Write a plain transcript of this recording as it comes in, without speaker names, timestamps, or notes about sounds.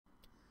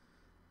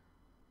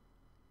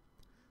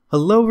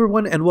Hello,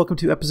 everyone, and welcome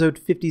to episode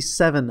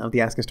 57 of the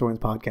Ask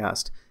Historians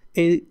podcast,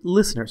 a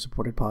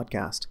listener-supported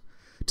podcast.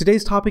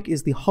 Today's topic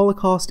is the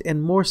Holocaust,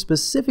 and more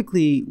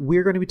specifically,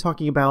 we're going to be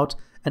talking about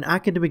an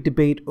academic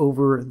debate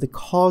over the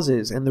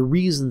causes and the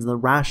reasons, the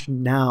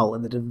rationale,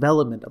 and the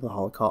development of the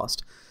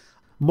Holocaust.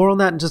 More on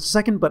that in just a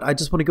second, but I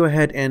just want to go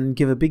ahead and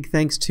give a big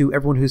thanks to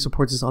everyone who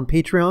supports us on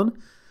Patreon.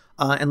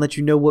 And let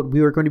you know what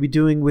we are going to be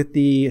doing with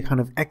the kind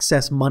of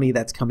excess money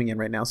that's coming in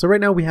right now. So right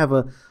now we have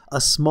a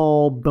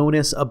small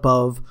bonus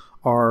above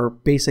our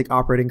basic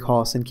operating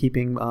costs and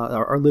keeping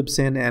our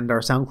Libsyn and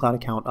our SoundCloud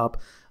account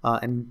up.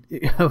 And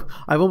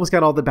I've almost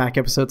got all the back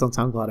episodes on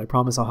SoundCloud. I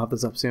promise I'll have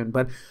this up soon.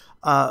 But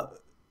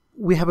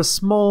we have a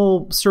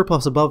small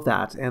surplus above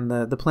that. And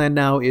the plan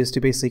now is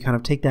to basically kind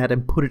of take that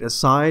and put it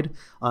aside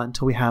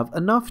until we have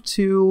enough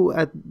to,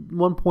 at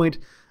one point,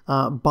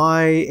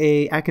 buy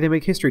a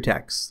academic history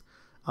text.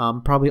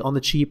 Probably on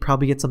the cheap,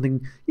 probably get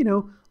something,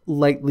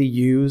 lightly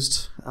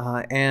used,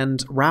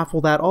 and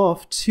raffle that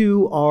off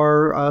to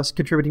our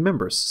contributing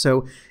members.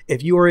 So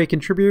if you are a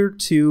contributor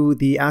to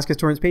the Ask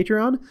Historians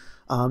Patreon,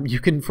 you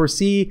can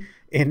foresee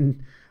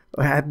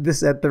at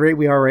the rate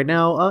we are right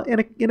now,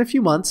 in a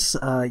few months,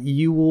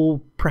 you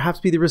will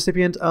perhaps be the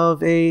recipient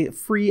of a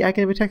free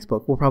academic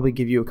textbook. We'll probably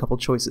give you a couple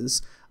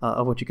choices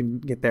of what you can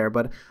get there.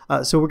 But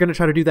so we're going to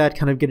try to do that,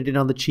 kind of get it in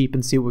on the cheap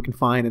and see what we can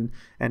find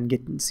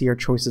and see our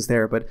choices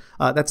there. But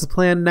that's the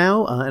plan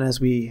now. And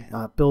as we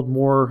build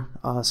more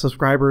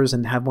subscribers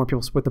and have more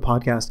people support the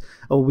podcast,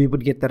 we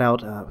would get that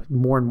out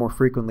more and more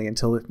frequently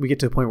until we get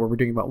to a point where we're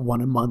doing about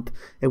one a month,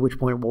 at which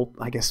point we'll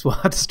have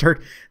to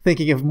start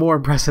thinking of more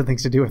impressive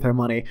things to do with our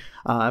money,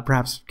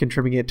 perhaps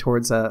contributing it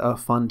towards a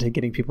fund to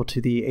getting people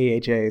to the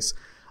AHAs.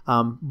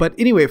 But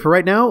anyway, for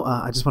right now,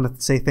 I just want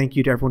to say thank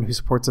you to everyone who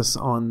supports us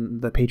on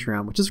the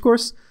Patreon, which is, of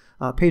course,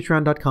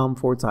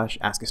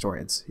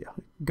 patreon.com/AskHistorians. Yeah,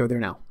 go there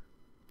now.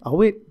 I'll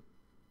wait.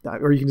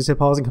 Or you can just hit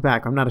pause and come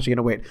back. I'm not actually going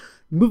to wait.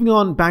 Moving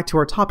on back to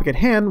our topic at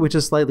hand, which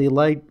is slightly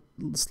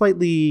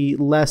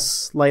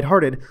less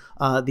lighthearted,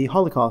 the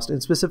Holocaust.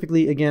 And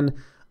specifically, again,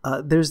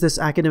 there's this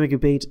academic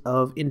debate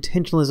of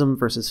intentionalism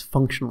versus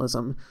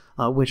functionalism,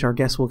 which our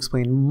guests will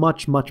explain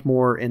much, much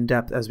more in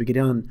depth as we get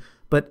on.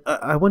 But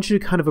I want you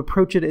to kind of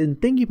approach it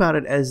and think about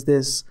it as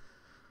this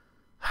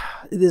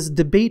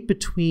debate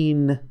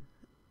between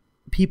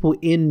people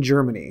in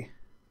Germany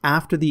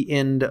after the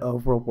end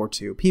of World War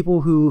II,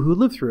 people who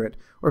lived through it,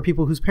 or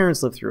people whose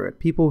parents lived through it,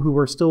 people who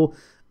were still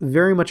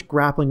very much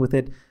grappling with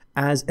it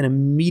as an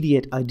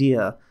immediate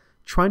idea,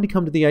 trying to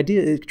come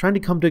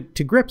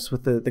to grips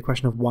with the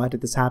question of why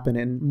did this happen,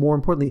 and more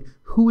importantly,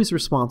 who is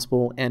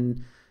responsible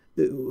and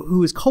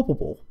who is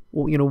culpable.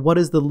 Well, what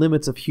is the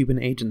limits of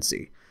human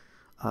agency?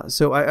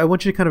 So I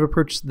want you to kind of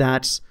approach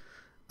that.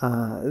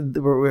 I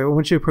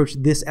want you to approach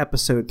this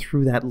episode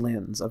through that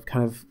lens of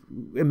kind of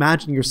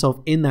imagining yourself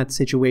in that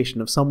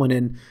situation of someone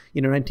in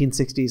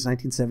 1960s,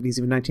 1970s,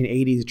 even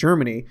 1980s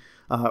Germany,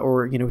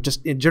 or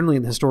just generally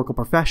in the historical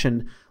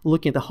profession,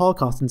 looking at the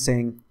Holocaust and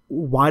saying,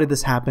 why did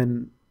this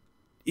happen?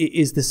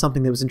 Is this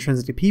something that was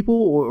intrinsic to people,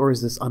 or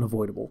is this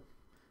unavoidable?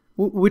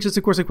 Which is,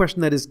 of course, a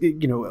question that is,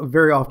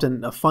 very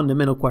often a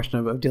fundamental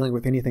question of dealing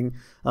with anything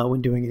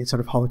when doing any sort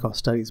of Holocaust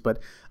studies. But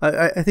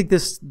I think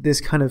this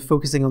kind of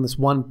focusing on this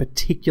one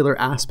particular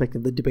aspect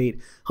of the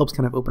debate helps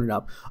kind of open it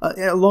up.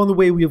 Along the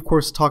way, we, of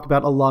course, talk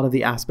about a lot of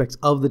the aspects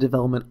of the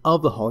development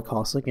of the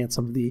Holocaust, looking at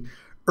some of the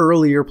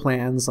earlier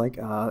plans like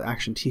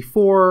Action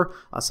T4,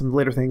 some of the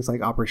later things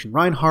like Operation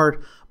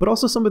Reinhardt, but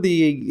also some of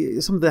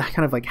the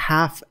kind of like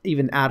half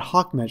even ad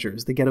hoc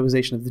measures, the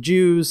ghettoization of the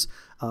Jews,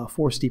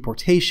 forced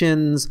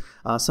deportations,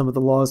 some of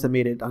the laws that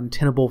made it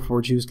untenable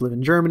for Jews to live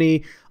in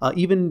Germany,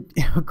 even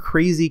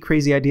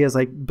crazy ideas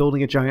like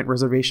building a giant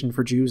reservation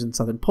for Jews in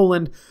southern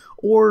Poland,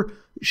 or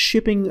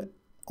shipping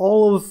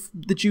all of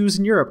the Jews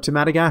in Europe to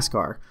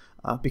Madagascar.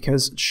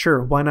 Because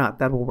sure, why not?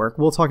 That will work.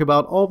 We'll talk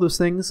about all those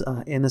things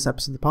in this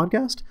episode of the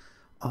podcast.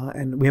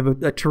 And we have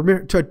a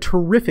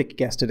terrific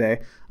guest today,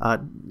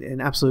 an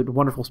absolute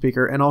wonderful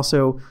speaker. And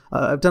also,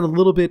 I've done a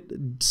little bit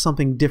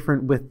something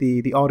different with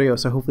the audio,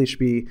 so hopefully it should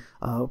be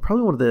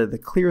probably one of the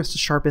clearest,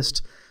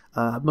 sharpest,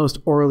 most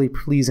orally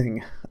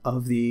pleasing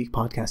of the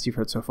podcasts you've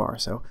heard so far.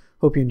 So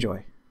hope you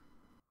enjoy.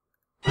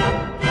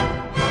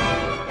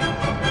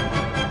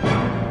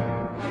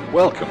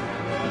 Welcome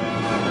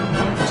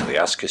to the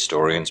Ask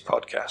Historians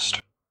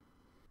podcast.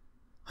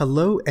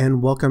 Hello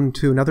and welcome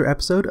to another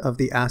episode of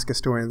the Ask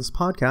Historians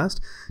podcast.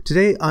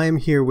 Today I am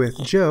here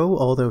with Joe,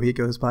 although he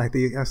goes by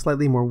the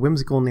slightly more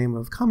whimsical name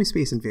of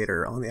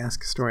Commiespaceinvader on the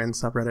Ask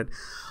Historians subreddit.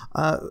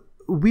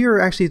 We are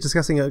actually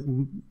discussing a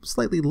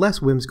slightly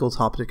less whimsical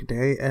topic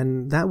today,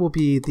 and that will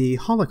be the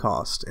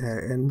Holocaust,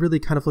 and really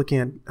kind of looking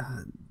at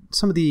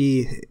some of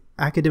the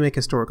academic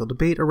historical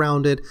debate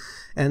around it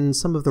and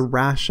some of the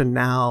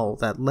rationale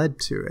that led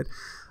to it.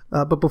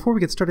 But before we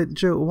get started,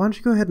 Joe, why don't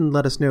you go ahead and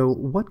let us know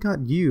what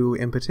got you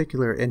in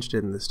particular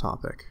interested in this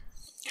topic?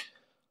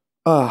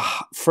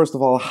 First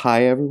of all,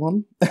 hi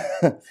everyone.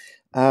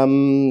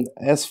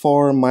 As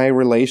for my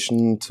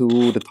relation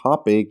to the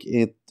topic,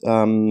 it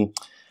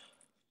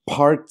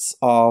parts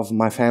of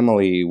my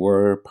family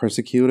were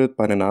persecuted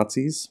by the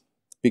Nazis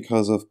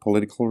because of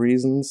political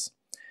reasons.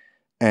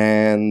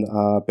 And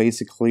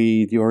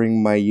basically,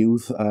 during my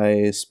youth,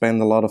 I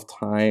spent a lot of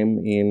time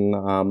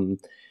in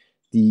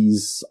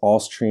these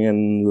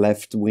Austrian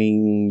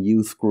left-wing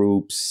youth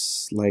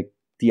groups like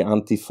the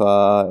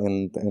Antifa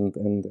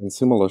and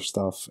similar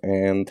stuff.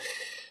 And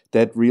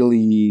that's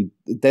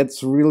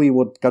really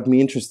what got me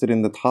interested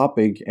in the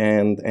topic.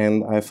 And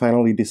I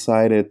finally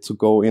decided to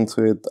go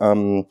into it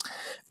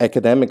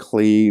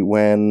academically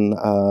when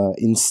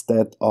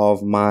instead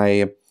of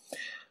my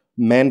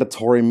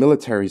mandatory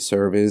military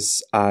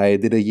service, I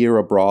did a year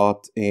abroad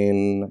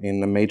in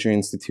a major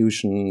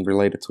institution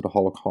related to the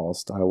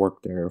Holocaust. I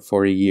worked there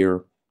for a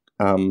year,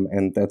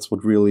 and that's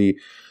what really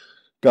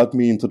got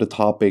me into the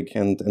topic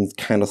and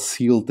kind of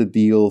sealed the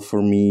deal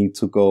for me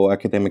to go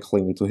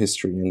academically into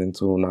history and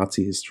into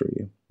Nazi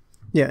history.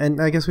 Yeah,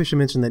 and I guess we should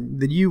mention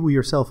that you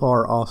yourself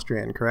are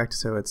Austrian, correct?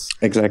 So it's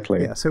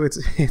exactly. Yeah, so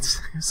it's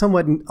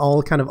somewhat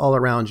all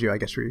around you, I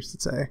guess you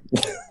should say.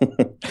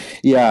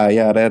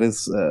 Yeah, that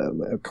is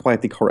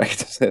quite the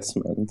correct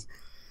assessment.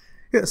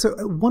 Yeah, so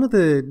one of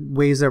the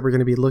ways that we're going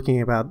to be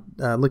looking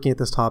at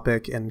this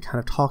topic and kind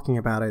of talking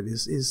about it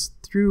is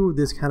through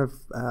this kind of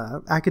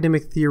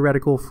academic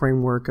theoretical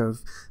framework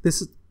of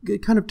this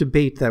kind of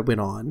debate that went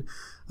on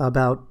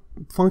about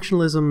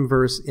functionalism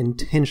versus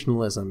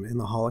intentionalism in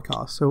the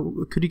Holocaust.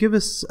 So could you give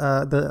us,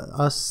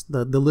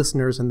 the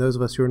listeners and those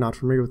of us who are not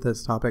familiar with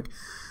this topic,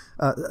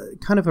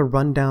 kind of a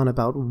rundown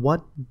about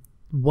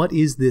what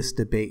is this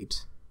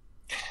debate?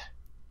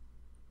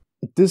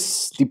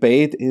 This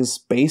debate is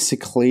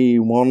basically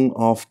one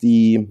of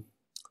the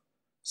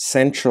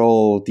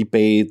central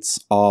debates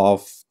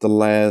of the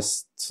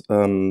last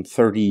 30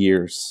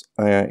 years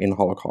in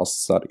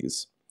Holocaust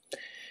studies.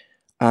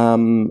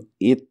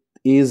 It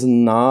is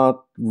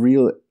not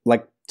real,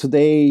 like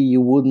today you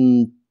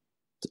wouldn't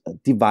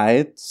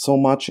divide so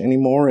much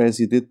anymore as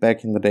you did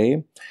back in the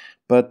day,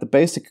 but the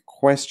basic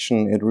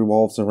question it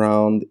revolves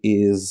around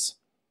is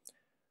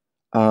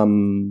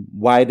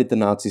why did the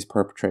Nazis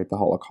perpetrate the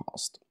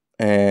Holocaust?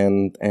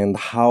 And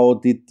how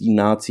did the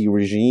Nazi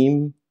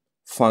regime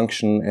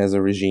function as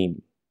a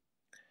regime?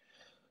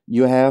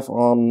 You have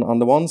on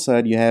the one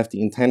side, you have the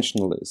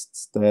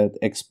intentionalists that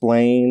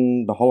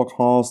explain the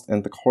Holocaust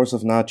and the course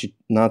of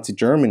Nazi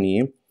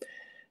Germany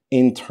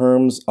in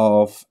terms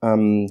of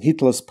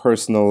Hitler's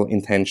personal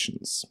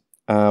intentions,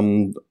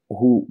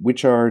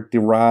 which are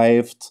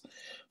derived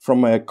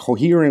from a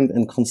coherent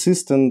and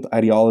consistent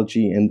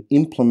ideology and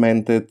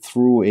implemented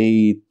through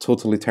a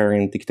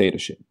totalitarian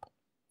dictatorship.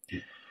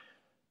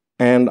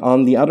 And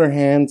on the other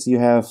hand, you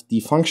have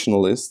the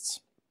functionalists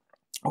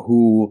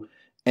who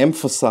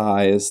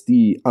emphasize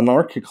the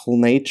anarchical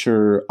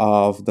nature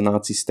of the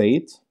Nazi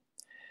state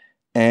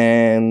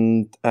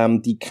and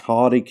the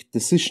chaotic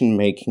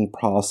decision-making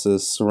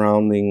process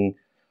surrounding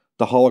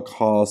the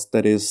Holocaust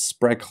that is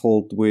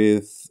sprinkled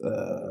with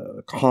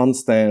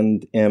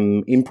constant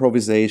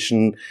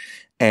improvisation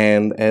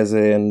and, as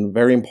a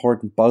very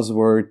important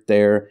buzzword,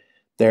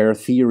 their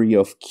theory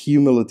of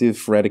cumulative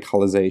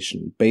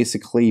radicalization,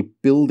 basically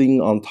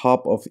building on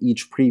top of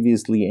each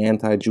previously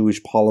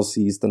anti-Jewish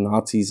policies, the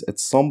Nazis at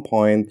some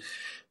point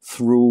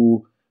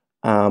through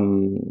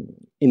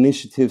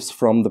initiatives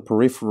from the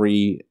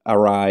periphery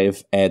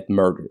arrive at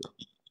murder.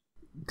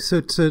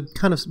 So to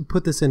kind of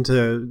put this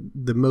into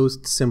the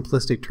most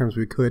simplistic terms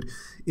we could,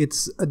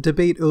 it's a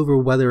debate over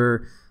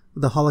whether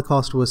the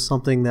Holocaust was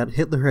something that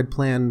Hitler had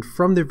planned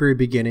from the very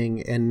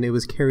beginning and it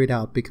was carried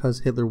out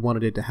because Hitler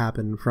wanted it to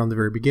happen from the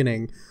very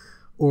beginning,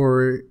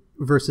 or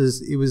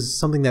versus it was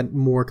something that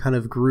more kind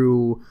of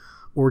grew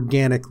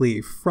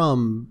organically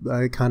from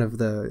kind of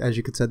the, as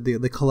you could say,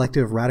 the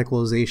collective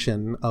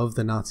radicalization of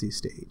the Nazi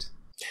state.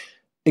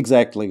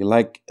 Exactly.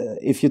 Like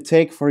if you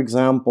take, for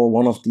example,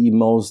 one of the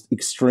most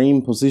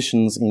extreme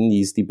positions in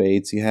these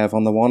debates, you have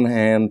on the one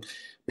hand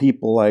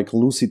people like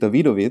Lucy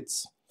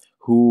Davidovitz,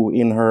 who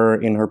in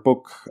her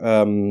book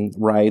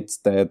writes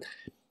that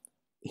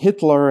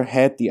Hitler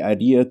had the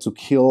idea to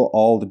kill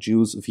all the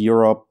Jews of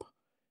Europe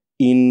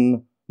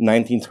in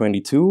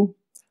 1922.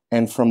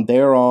 And from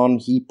there on,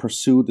 he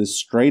pursued a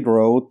straight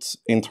road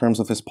in terms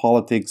of his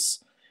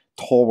politics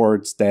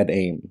towards that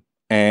aim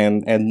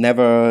and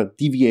never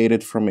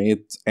deviated from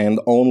it. And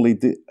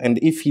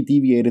if he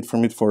deviated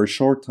from it for a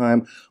short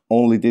time,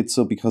 only did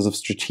so because of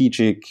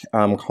strategic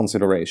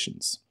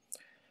considerations.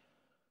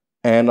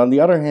 And on the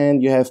other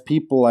hand, you have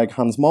people like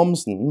Hans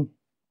Mommsen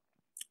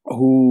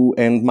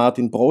and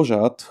Martin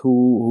Brojat,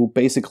 who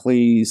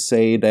basically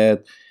say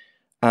that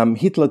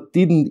Hitler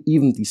didn't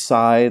even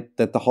decide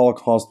that the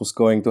Holocaust was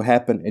going to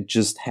happen. It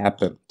just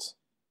happened.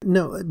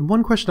 No,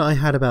 one question I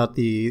had about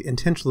the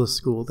intentionalist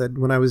school that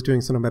when I was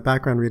doing some of my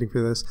background reading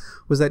for this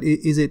was that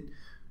is it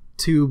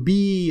to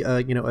be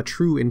a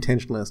true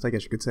intentionalist, I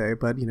guess you could say,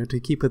 but to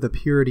keep with the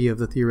purity of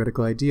the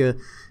theoretical idea,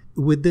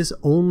 would this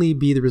only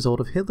be the result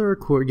of Hitler?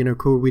 Could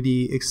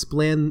we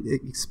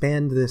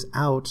expand this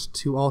out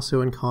to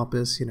also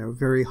encompass,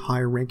 very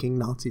high-ranking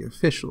Nazi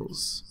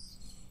officials?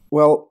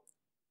 Well,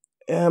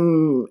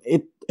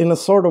 it in a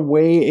sort of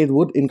way, it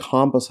would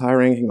encompass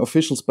high-ranking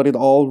officials, but it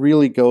all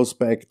really goes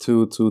back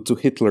to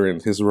Hitler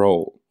and his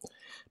role.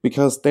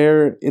 Because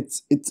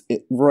it's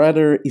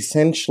rather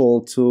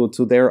essential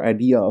to their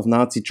idea of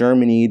Nazi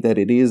Germany that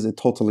it is a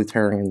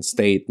totalitarian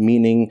state,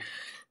 meaning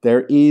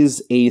there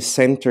is a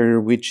center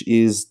which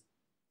is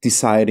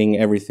deciding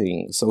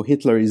everything. So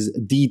Hitler is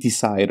the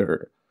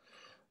decider.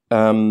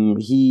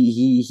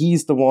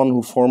 He's the one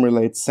who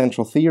formulates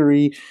central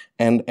theory,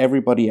 and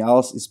everybody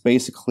else is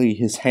basically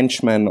his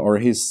henchmen or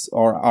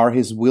are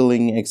his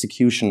willing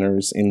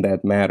executioners in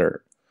that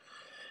matter.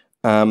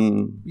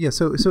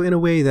 So in a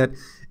way that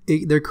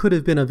there could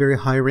have been a very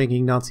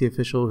high-ranking Nazi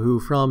official who,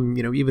 from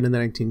even in the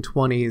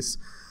 1920s,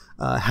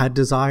 had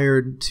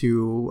desired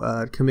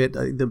to commit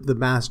the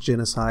mass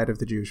genocide of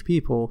the Jewish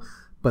people.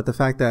 But the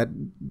fact that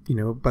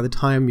by the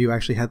time you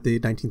actually had the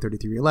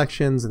 1933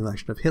 elections and the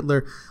election of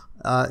Hitler,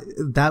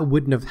 that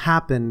wouldn't have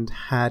happened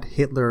had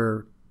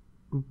Hitler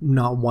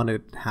not wanted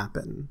it to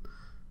happen,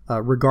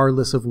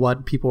 regardless of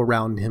what people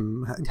around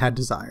him had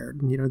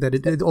desired. That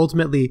it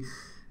ultimately.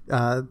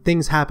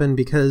 Things happened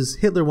because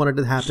Hitler wanted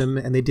it to happen,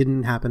 and they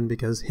didn't happen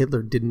because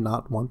Hitler did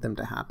not want them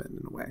to happen,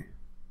 in a way.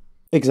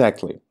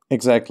 Exactly.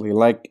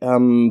 Like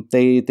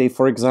they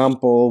for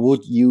example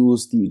would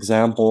use the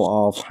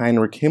example of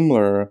Heinrich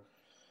Himmler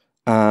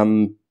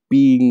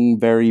being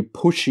very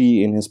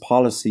pushy in his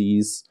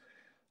policies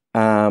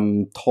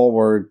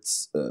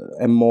towards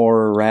a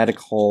more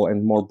radical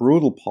and more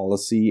brutal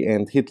policy,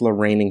 and Hitler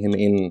reining him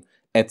in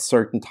at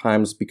certain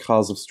times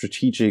because of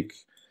strategic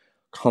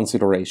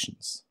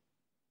considerations.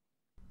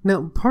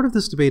 Now, part of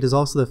this debate is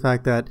also the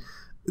fact that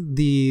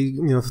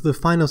the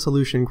final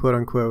solution, quote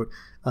unquote,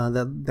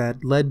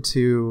 that led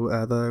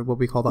to what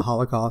we call the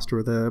Holocaust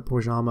or the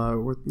Pojama,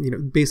 or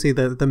basically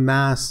the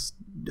mass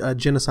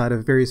genocide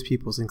of various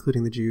peoples,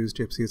 including the Jews,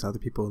 Gypsies, other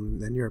people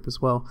in Europe as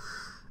well.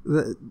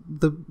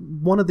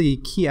 One of the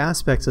key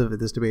aspects of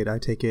this debate, I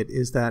take it,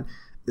 is that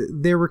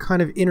there were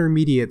kind of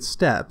intermediate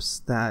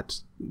steps that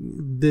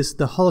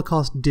the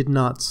Holocaust did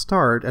not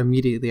start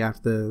immediately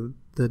after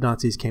the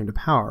Nazis came to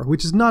power,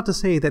 which is not to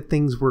say that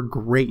things were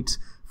great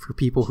for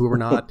people who were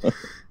not,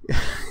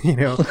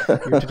 your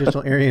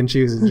traditional Aryan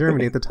Jews in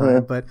Germany at the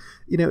time. But,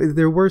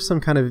 there were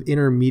some kind of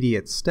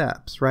intermediate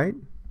steps, right?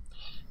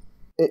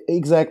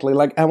 Exactly.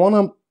 Like, I want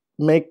to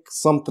make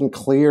something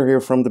clear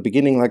here from the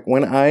beginning. Like,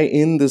 when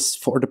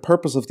for the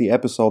purpose of the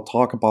episode,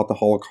 talk about the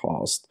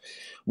Holocaust,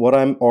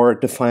 or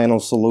the final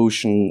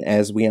solution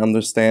as we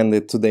understand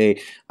it today,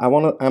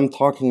 I'm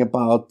talking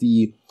about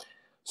the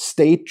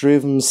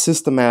state-driven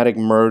systematic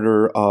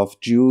murder of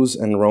Jews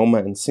and Roma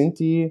and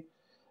Sinti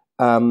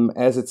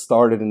as it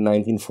started in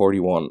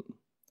 1941.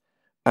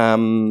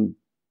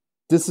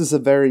 This is a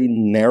very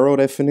narrow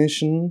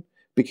definition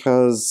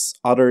because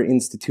other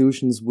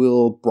institutions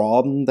will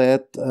broaden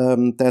that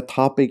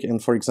topic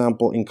and, for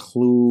example,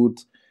 include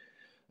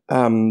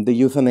the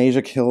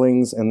euthanasia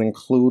killings and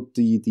include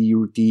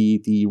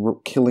the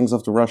killings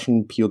of the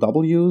Russian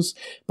POWs.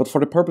 But for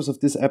the purpose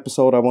of this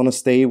episode, I want to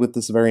stay with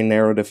this very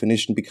narrow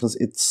definition because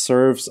it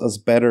serves us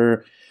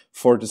better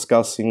for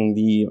discussing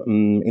the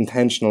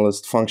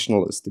intentionalist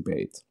functionalist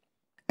debate.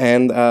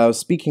 And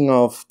speaking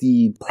of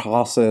the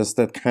process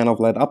that kind of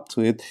led up to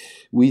it,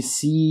 we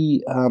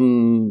see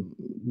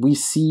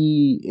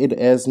it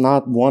as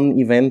not one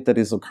event that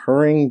is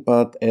occurring,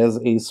 but as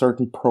a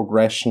certain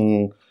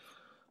progression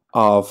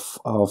of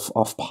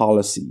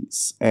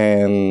policies.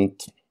 And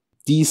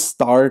these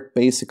start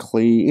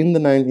basically in the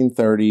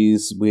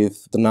 1930s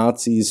with the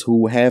Nazis,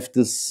 who have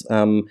this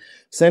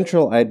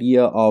central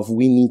idea of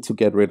we need to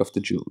get rid of the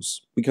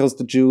Jews because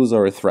the Jews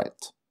are a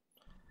threat.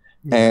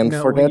 And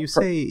now, for when that you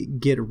say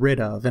get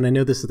rid of, and I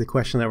know this is the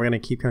question that we're going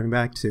to keep coming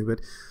back to, but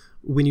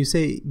when you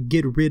say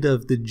get rid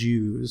of the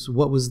Jews,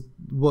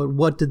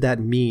 what did that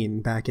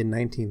mean back in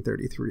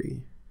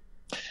 1933?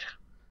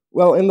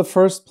 Well, in the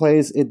first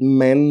place, it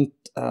meant,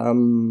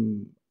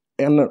 in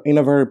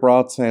a very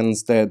broad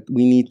sense, that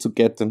we need to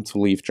get them to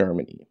leave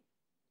Germany.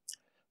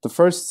 The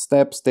first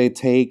steps they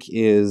take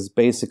is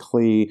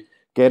basically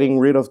getting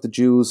rid of the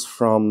Jews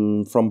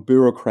from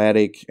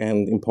bureaucratic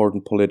and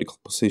important political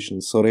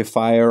positions. So they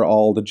fire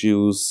all the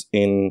Jews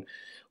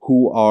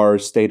who are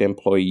state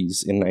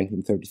employees in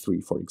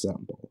 1933, for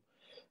example.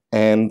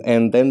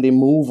 And then they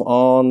move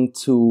on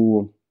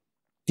to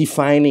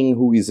defining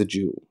who is a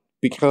Jew,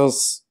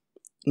 because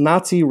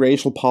Nazi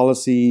racial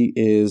policy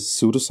is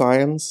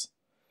pseudoscience,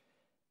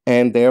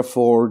 and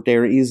therefore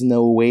there is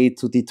no way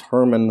to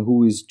determine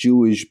who is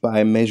Jewish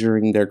by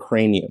measuring their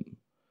cranium.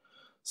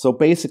 So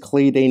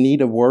basically they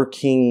need a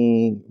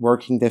working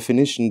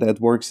definition that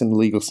works in the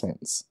legal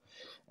sense.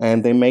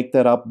 And they make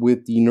that up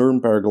with the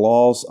Nuremberg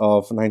laws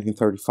of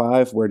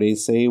 1935, where they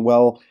say,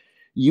 well,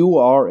 you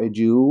are a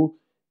Jew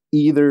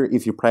either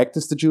if you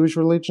practice the Jewish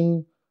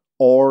religion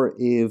or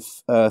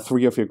if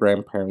 3 of your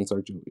grandparents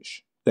are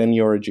Jewish, then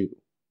you're a Jew.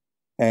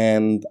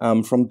 And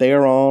from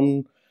there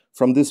on,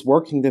 from this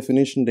working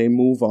definition, they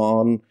move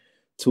on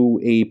to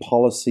a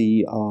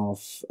policy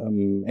of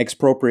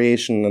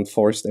expropriation and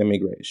forced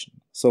emigration.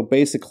 So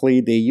basically,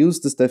 they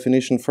use this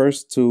definition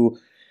first to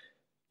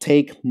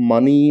take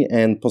money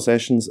and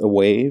possessions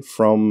away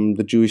from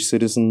the Jewish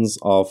citizens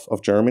of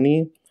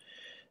Germany,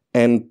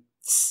 and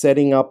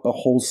setting up a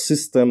whole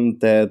system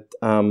that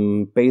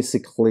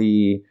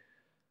basically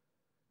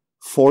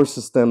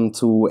forces them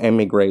to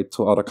emigrate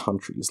to other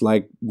countries.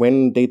 Like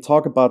when they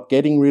talk about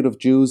getting rid of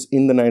Jews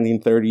in the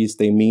 1930s,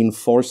 they mean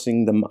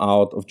forcing them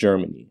out of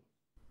Germany.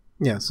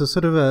 Yeah, so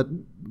sort of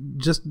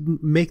just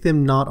make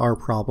them not our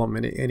problem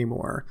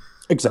anymore.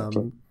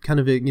 Exactly. Kind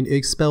of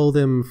expel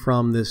them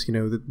from this,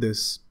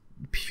 this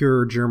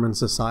pure German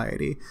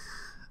society.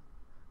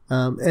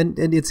 And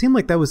it seemed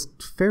like that was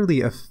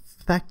fairly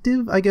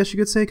effective, I guess you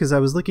could say, because I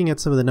was looking at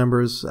some of the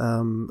numbers,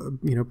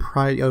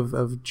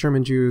 of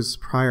German Jews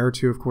prior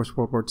to, of course,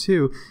 World War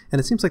II,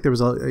 and it seems like there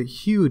was a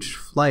huge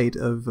flight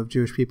of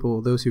Jewish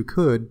people, those who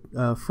could,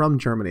 from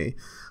Germany.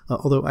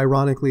 Although,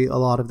 ironically, a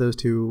lot of those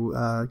two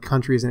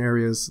countries and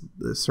areas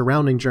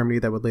surrounding Germany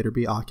that would later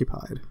be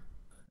occupied.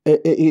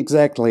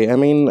 Exactly. I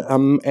mean,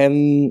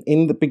 and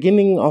in the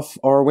beginning of,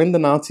 or when the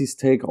Nazis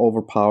take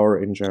over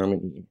power in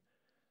Germany,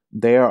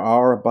 there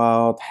are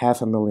about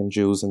 500,000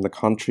 Jews in the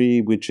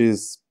country, which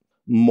is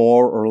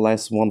more or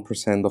less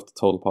 1% of the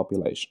total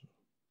population.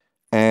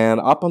 And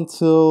up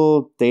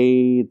until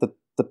the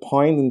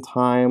point in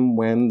time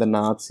when the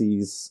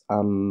Nazis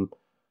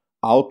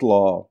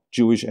outlaw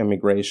Jewish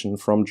emigration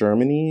from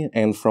Germany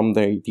and from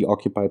the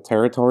occupied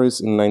territories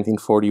in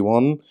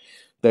 1941,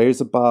 there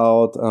is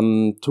about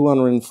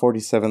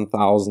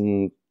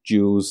 247,000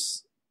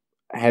 Jews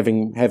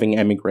having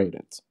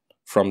emigrated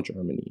from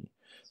Germany.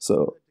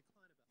 So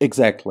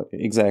exactly.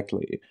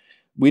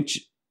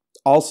 Which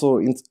also,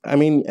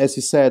 as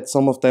you said,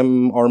 some of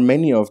them, or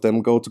many of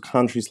them, go to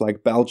countries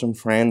like Belgium,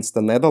 France,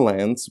 the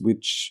Netherlands,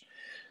 which,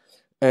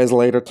 as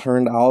later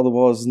turned out,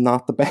 was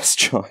not the best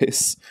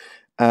choice.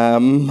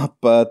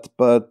 But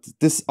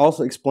this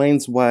also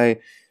explains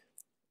why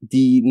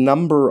the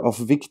number of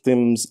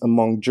victims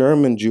among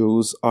German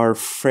Jews are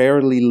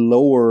fairly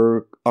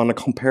lower on a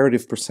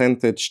comparative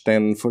percentage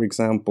than, for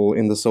example,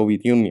 in the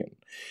Soviet Union.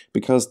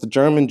 Because the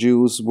German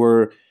Jews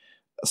were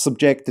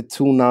subjected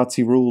to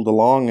Nazi rule the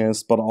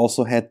longest, but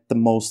also had the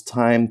most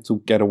time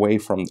to get away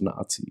from the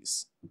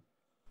Nazis.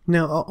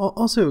 Now,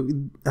 also,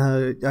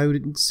 I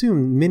would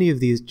assume many of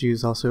these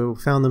Jews also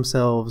found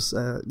themselves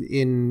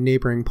in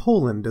neighboring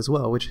Poland as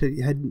well, which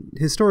had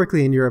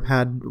historically in Europe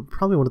had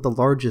probably one of the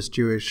largest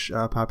Jewish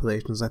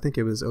populations. I think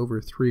it was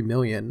over 3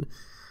 million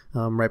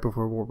right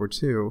before World War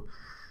II.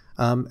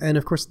 And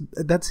of course,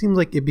 that seems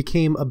like it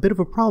became a bit of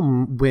a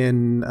problem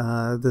when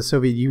the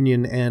Soviet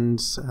Union and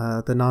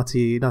the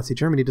Nazi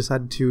Germany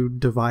decided to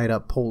divide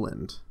up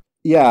Poland.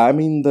 Yeah, I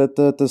mean,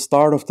 the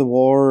start of the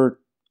war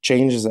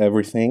changes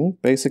everything,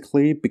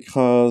 basically,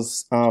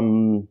 because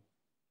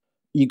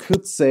you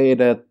could say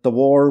that the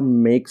war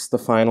makes the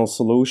final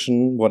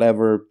solution,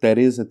 whatever that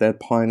is at that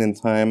point in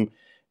time,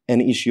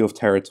 an issue of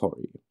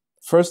territory.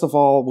 First of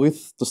all,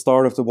 with the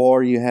start of the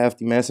war, you have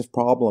the massive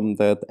problem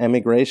that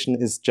emigration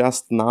is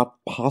just not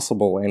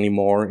possible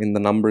anymore in the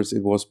numbers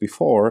it was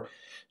before,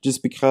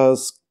 just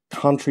because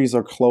countries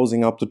are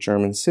closing up to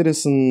German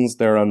citizens,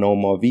 there are no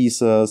more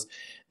visas,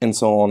 and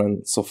so on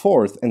and so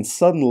forth. And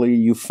suddenly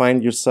you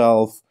find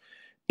yourself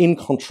in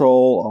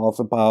control of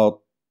about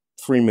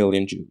 3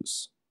 million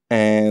Jews.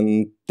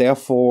 And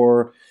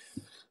therefore,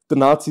 the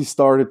Nazis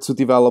started to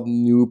develop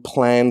new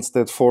plans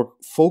that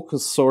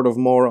focus sort of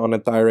more on a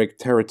direct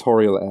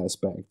territorial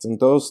aspect.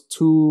 And those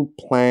two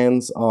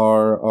plans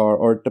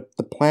or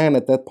the plan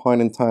at that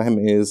point in time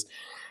is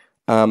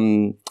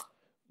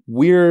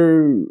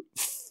we're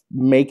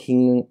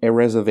making a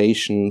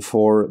reservation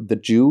for the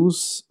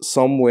Jews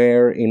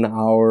somewhere in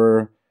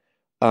our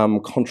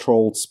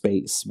controlled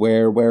space,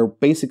 where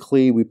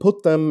basically we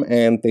put them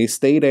and they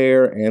stay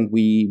there, and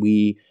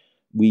we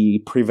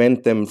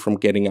prevent them from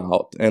getting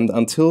out. And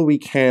until we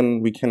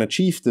can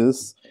achieve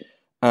this,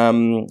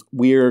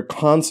 we're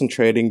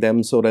concentrating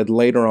them so that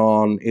later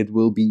on it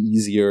will be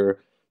easier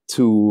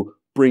to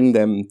bring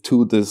them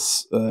to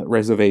this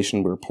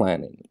reservation we're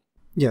planning.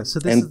 Yeah, so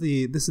this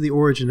is the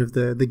origin of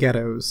the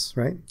ghettos,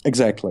 right?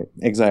 Exactly.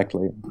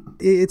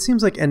 It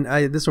seems like, and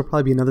this will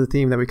probably be another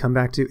theme that we come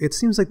back to, it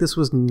seems like this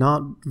was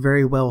not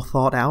very well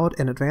thought out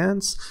in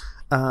advance.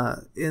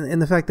 In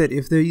the fact that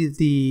if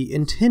the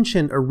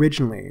intention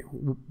originally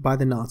by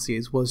the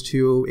Nazis was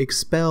to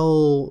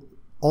expel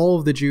all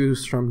of the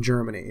Jews from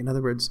Germany, in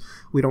other words,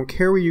 we don't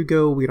care where you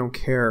go, we don't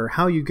care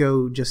how you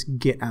go, just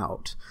get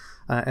out,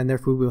 and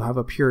therefore we'll have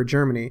a pure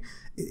Germany.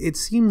 It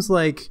seems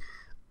like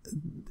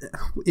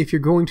if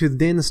you're going to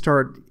then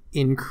start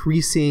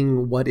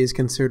increasing what is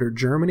considered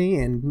Germany,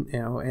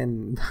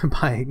 and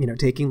by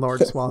taking large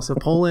swaths of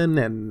Poland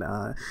and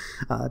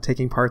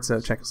taking parts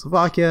of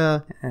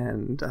Czechoslovakia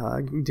and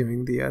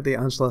doing the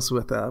Anschluss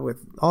with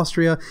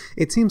Austria,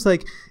 it seems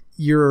like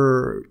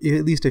you're,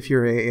 at least if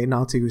you're a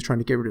Nazi who's trying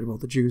to get rid of all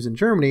the Jews in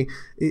Germany,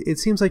 it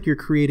seems like you're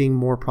creating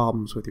more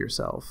problems with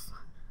yourself.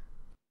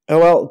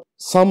 Well,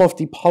 some of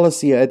the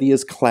policy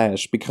ideas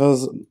clash,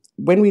 because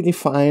when we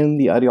define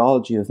the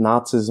ideology of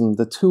Nazism,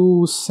 the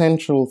two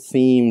central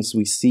themes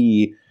we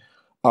see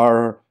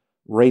are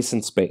race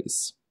and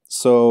space.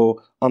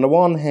 So, on the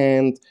one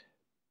hand,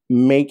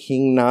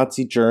 making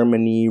Nazi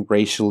Germany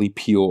racially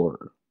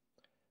pure.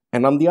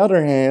 And on the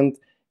other hand,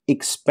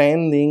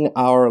 expanding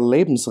our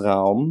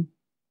Lebensraum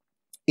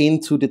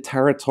into the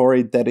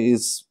territory that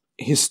is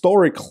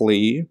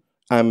historically,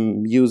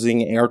 I'm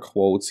using air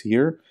quotes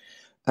here,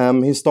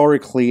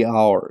 historically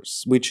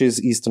ours, which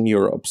is Eastern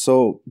Europe.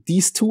 So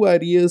these two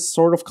ideas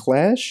sort of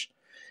clash,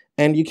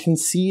 and you can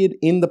see it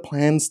in the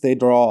plans they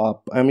draw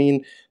up. I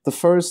mean, the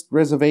first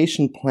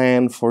reservation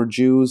plan for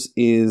Jews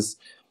is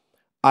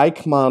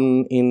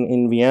Eichmann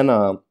in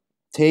Vienna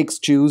takes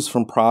Jews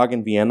from Prague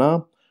and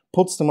Vienna,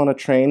 puts them on a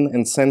train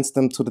and sends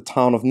them to the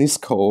town of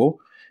Nisko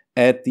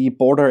at the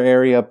border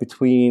area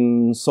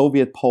between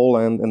Soviet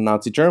Poland and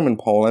Nazi German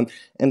Poland,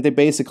 and they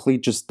basically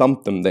just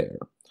dump them there.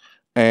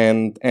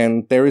 And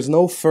there is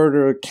no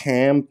further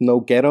camp, no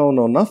ghetto,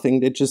 no nothing.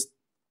 They just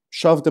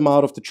shove them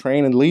out of the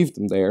train and leave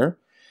them there.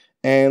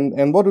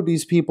 And what do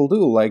these people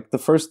do? Like, the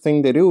first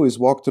thing they do is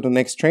walk to the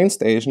next train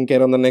station,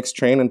 get on the next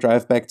train, and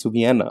drive back to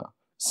Vienna.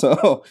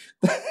 So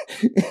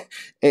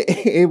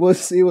it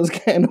was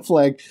kind of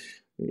like,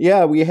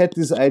 yeah, we had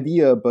this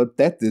idea, but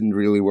that didn't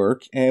really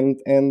work. And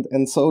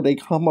so they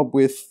come up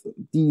with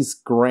these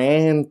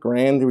grand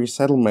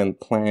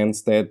resettlement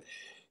plans that,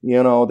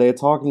 you know, they're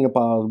talking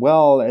about,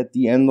 well, at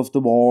the end of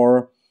the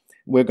war,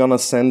 we're going to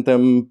send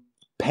them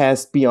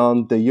past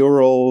beyond the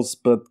Urals,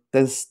 but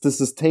this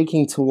is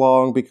taking too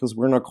long because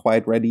we're not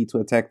quite ready to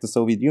attack the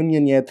Soviet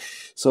Union yet.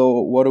 So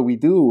what do we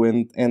do?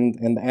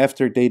 And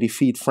after they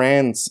defeat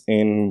France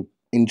in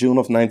June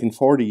of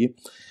 1940,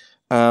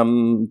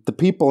 the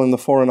people in the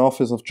Foreign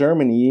Office of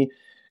Germany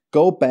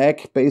go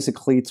back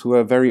basically to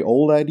a very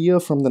old idea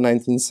from the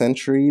 19th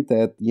century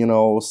that, you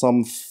know,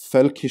 some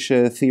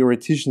völkische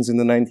theoreticians in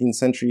the 19th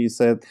century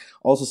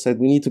also said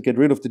we need to get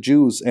rid of the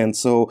Jews. And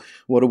so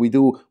what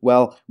do?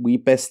 Well, we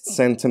best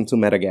send them to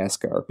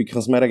Madagascar,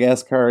 because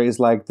Madagascar is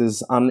like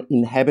this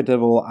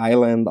uninhabitable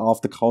island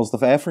off the coast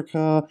of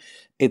Africa.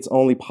 It's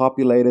only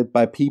populated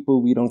by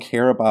people we don't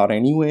care about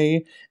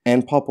anyway,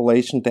 and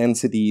population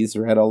density is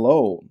rather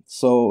low.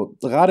 So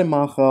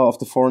Rademacher of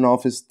the Foreign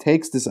Office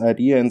takes this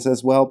idea and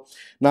says, well,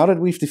 now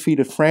that we've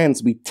defeated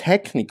France, we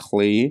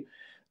technically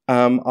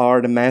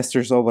are the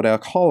masters over their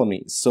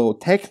colonies. So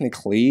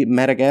technically,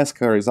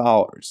 Madagascar is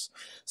ours.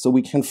 So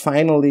we can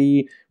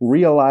finally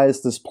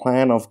realize this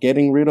plan of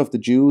getting rid of the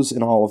Jews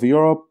in all of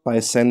Europe by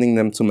sending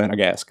them to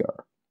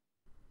Madagascar.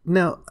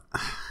 Now,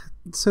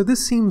 so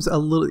this seems a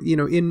little, you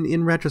know,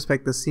 in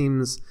retrospect, this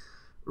seems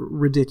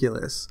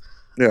ridiculous.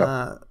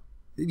 Yeah.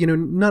 You know,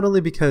 not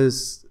only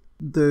because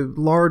the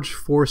large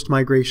forced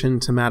migration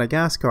to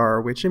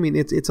Madagascar, which, I mean,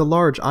 it's a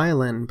large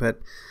island,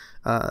 but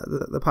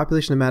the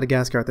population of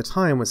Madagascar at the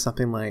time was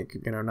something like,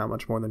 you know, not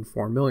much more than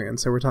 4 million.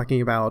 So we're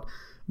talking about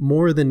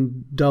more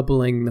than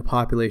doubling the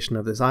population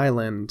of this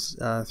island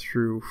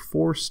through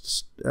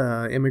forced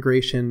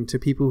immigration to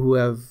people who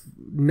have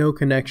no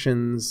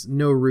connections,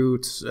 no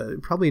roots,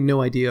 probably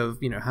no idea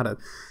of, you know, how to,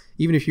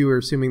 even if you were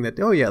assuming that,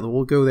 oh yeah,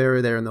 we'll go there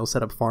and they'll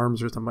set up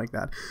farms or something like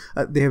that.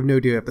 They have no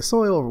idea of the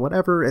soil or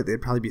whatever.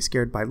 They'd probably be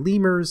scared by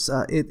lemurs.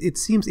 It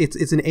seems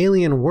it's an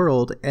alien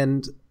world,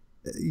 and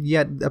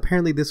yet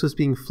apparently this was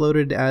being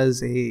floated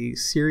as a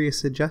serious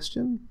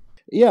suggestion.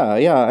 Yeah.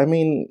 I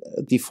mean,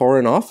 the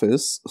Foreign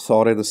Office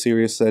thought it a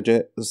serious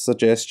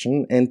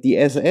suggestion, and the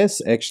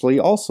SS actually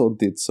also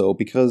did so,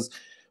 because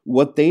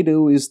what they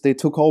do is they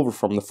took over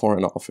from the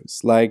Foreign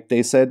Office. Like,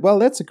 they said, well,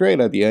 that's a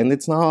great idea, and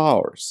it's now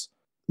ours.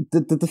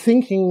 The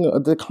thinking,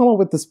 they come up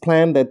with this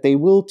plan that they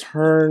will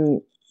turn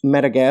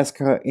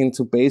Madagascar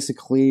into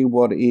basically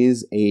what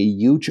is a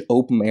huge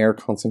open-air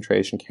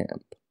concentration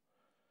camp.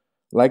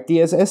 Like,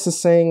 the SS is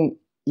saying,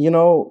 you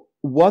know,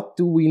 what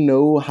do we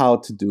know how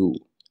to do?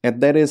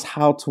 And that is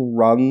how to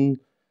run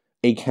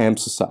a camp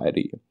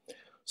society.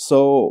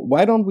 So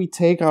why don't we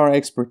take our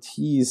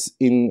expertise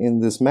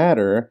in this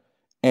matter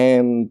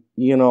and,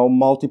 you know,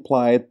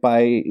 multiply it by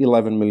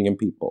 11 million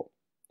people?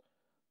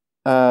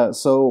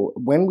 So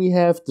when we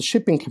have the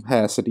shipping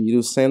capacity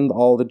to send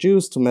all the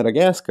Jews to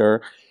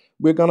Madagascar,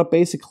 we're going to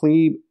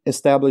basically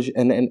establish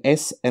an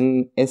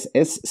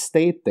SS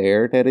state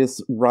there that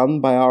is run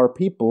by our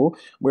people,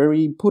 where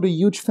we put a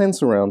huge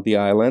fence around the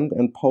island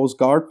and post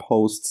guard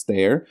posts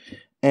there.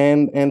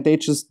 And they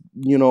just,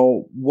 you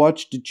know,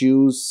 watch the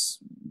Jews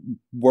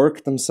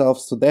work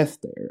themselves to death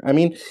there. I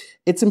mean,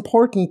 it's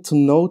important to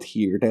note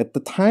here that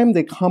the time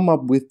they come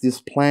up with this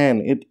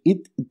plan,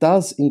 it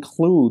does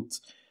include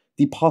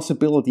the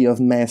possibility of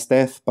mass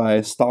death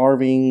by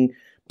starving,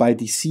 by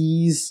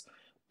disease,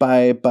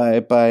 by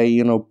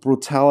you know,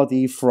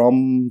 brutality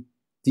from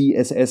the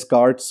SS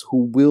guards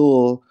who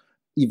will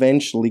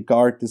eventually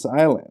guard this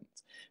island.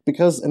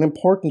 Because an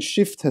important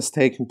shift has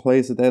taken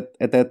place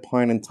at that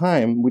point in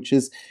time, which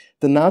is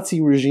the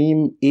Nazi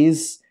regime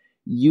is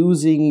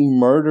using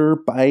murder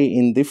by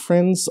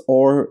indifference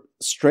or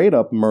straight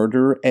up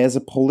murder as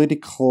a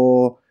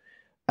political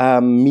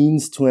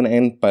means to an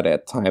end by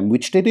that time,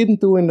 which they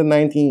didn't do in the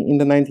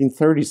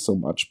 1930s so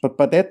much. But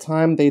by that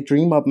time, they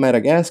dream up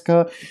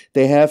Madagascar.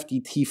 They have the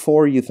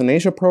T4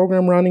 euthanasia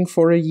program running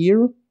for a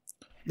year.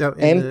 No,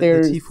 And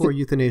the T4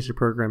 euthanasia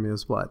program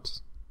is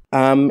what?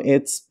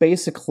 It's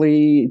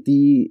basically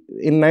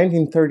in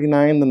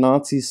 1939, the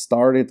Nazis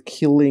started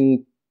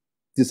killing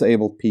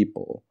disabled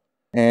people.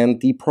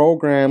 And the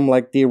program,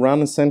 like they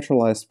run a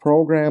centralized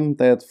program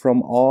that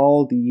from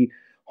all the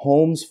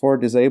homes for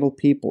disabled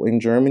people in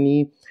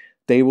Germany,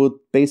 they would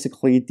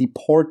basically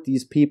deport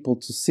these people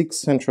to 6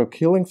 central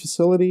killing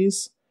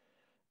facilities,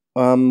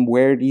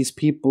 where these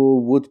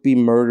people would be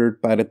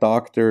murdered by the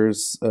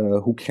doctors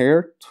who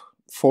cared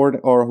for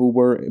or who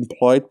were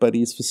employed by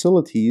these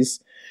facilities.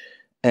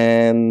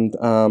 And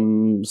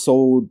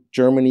so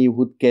Germany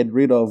would get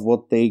rid of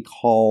what they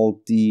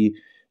call the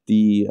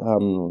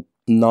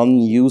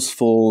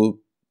non-useful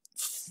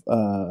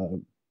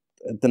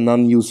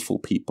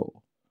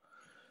people.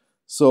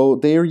 So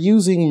they are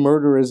using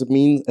murder as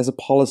a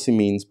policy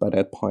means by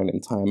that point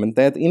in time, and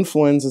that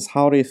influences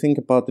how they think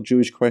about the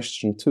Jewish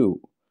question too,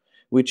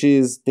 which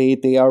is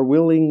they are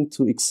willing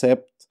to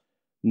accept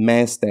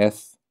mass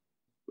death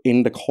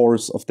in the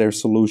course of their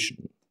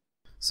solution.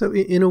 So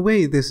in a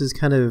way, this is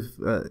kind of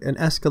an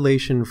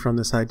escalation from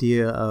this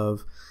idea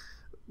of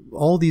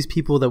all these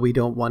people that we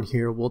don't want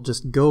here will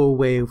just go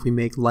away if we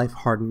make life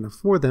hard enough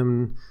for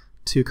them,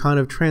 to kind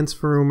of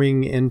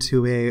transforming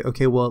into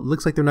okay, well, it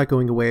looks like they're not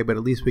going away, but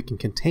at least we can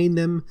contain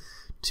them,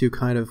 to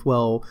kind of,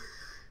 well,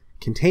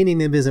 containing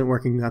them isn't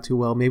working not too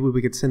well. Maybe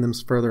we could send them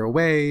further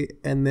away.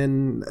 And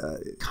then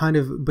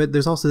but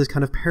there's also this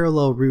kind of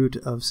parallel route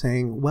of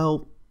saying,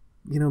 well,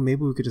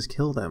 maybe we could just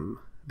kill them,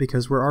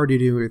 because we're already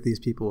doing it with these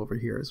people over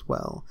here as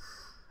well.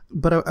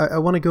 But I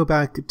want to go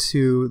back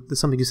to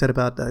something you said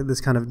about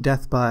this kind of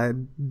death by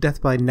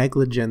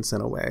negligence in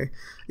a way,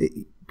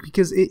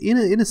 because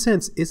in a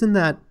sense, isn't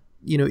that,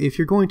 if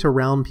you're going to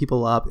round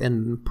people up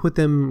and put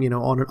them,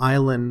 on an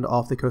island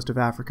off the coast of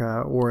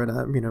Africa, or in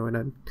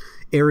an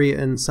area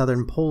in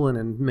southern Poland,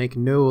 and make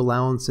no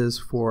allowances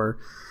for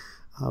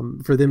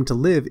them to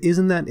live,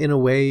 isn't that in a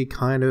way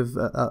kind of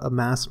a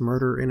mass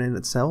murder in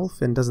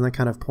itself? And doesn't that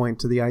kind of point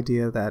to the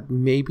idea that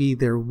maybe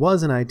there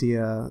was an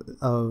idea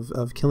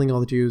of killing all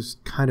the Jews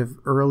kind of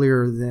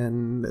earlier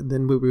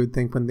than we would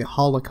think when the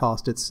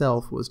Holocaust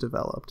itself was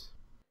developed?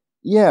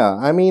 Yeah,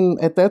 I mean,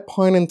 at that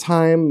point in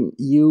time,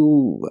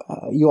 you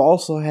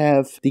also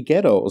have the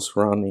ghettos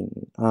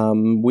running,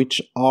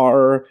 which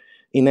are,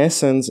 in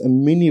essence, a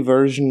mini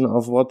version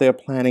of what they're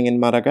planning in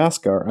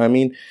Madagascar. I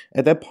mean,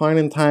 at that point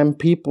in time,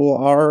 people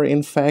are,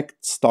 in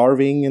fact,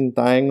 starving and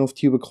dying of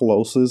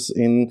tuberculosis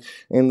in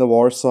the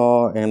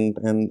Warsaw and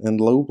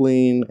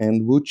Lublin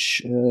and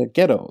Łódź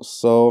ghettos.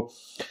 So,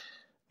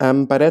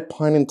 by that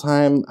point in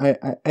time,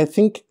 I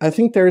think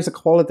there is a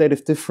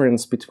qualitative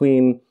difference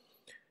between,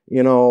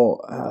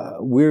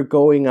 we're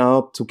going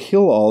out to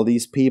kill all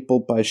these people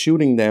by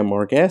shooting them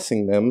or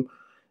gassing them,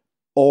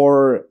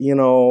 or,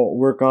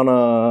 we're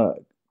gonna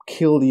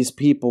kill these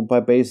people by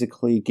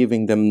basically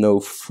giving them no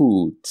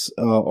food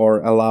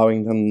or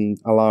allowing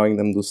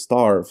them to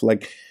starve.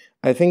 Like,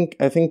 I think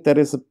that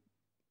is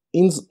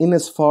in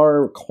as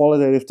far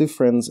qualitative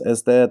difference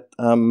as that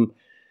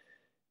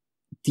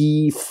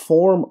the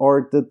form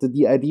or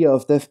the idea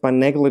of death by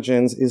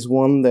negligence is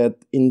one that,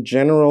 in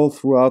general,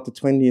 throughout the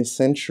 20th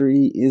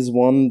century, is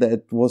one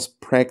that was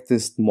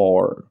practiced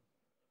more,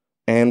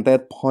 and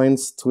that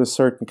points to a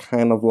certain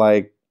kind of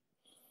like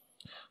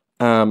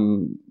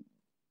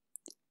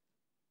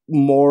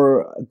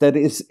more that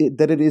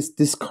it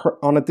is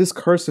on a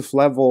discursive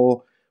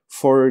level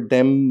for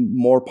them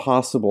more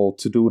possible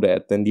to do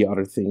that than the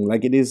other thing.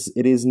 Like, it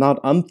is not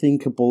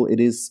unthinkable, it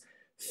is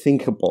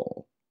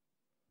thinkable.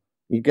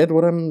 You get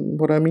what I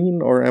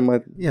mean, or am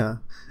I? Yeah,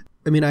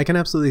 I mean, I can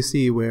absolutely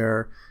see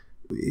where,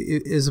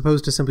 as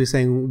opposed to simply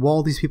saying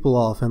wall these people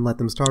off and let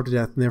them starve to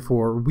death, and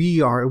therefore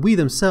we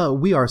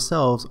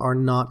ourselves are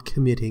not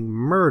committing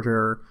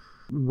murder.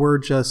 We're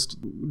just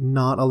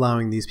not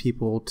allowing these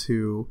people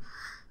to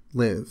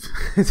live.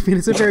 I mean,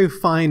 it's a very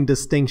fine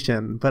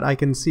distinction, but I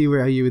can see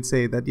where you would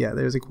say that, yeah,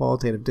 there's a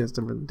qualitative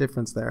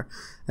difference there,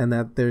 and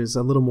that there's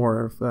a little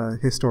more of a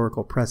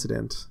historical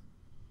precedent.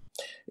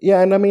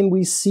 Yeah, and I mean,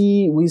 we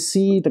see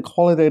the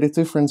qualitative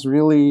difference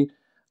really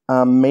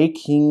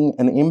making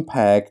an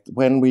impact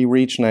when we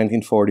reach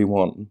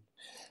 1941.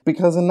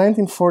 Because in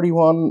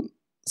 1941,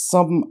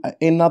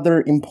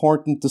 another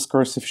important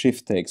discursive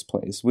shift takes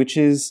place, which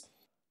is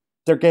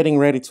they're getting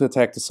ready to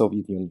attack the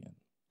Soviet Union.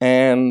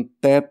 And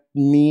that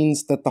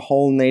means that the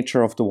whole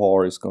nature of the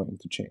war is going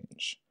to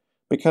change.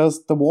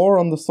 Because the war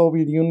on the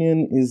Soviet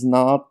Union is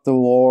not the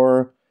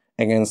war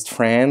against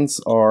France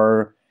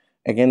or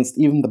against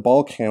even the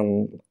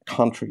Balkan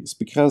countries,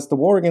 because the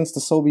war against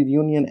the Soviet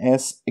Union,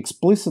 as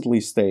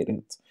explicitly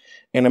stated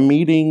in a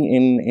meeting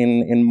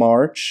in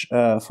March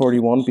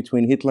 41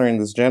 between Hitler and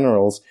his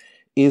generals,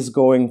 is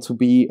going to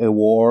be a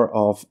war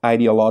of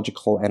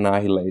ideological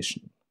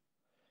annihilation.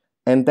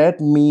 And that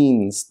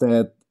means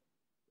that,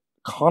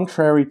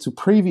 contrary to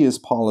previous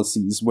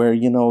policies where,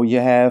 you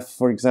have,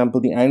 for example,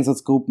 the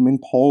Einsatzgruppen in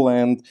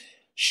Poland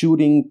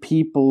shooting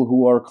people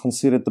who are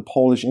considered the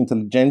Polish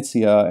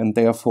intelligentsia and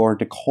therefore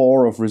the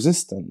core of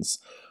resistance,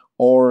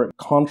 or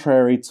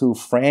contrary to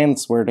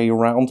France, where they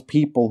round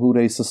people who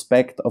they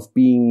suspect of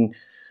being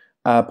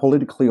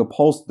politically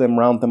opposed to them,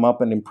 round them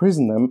up and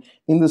imprison them.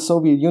 In the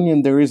Soviet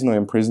Union, there is no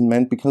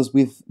imprisonment, because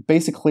with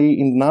basically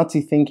in Nazi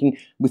thinking,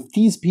 with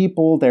these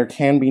people, there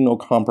can be no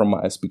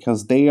compromise,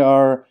 because they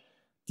are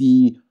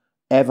the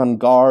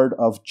avant-garde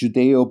of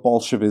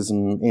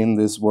Judeo-Bolshevism in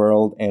this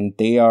world, and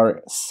they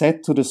are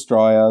set to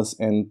destroy us,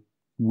 and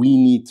we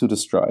need to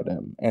destroy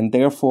them. And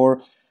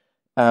therefore,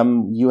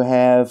 you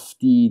have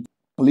the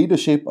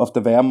leadership of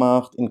the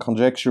Wehrmacht in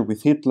conjecture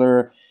with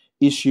Hitler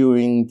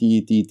issuing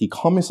the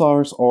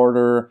Kommissars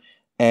order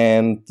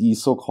and the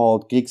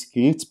so-called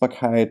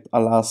Kriegsgerichtsbarkeit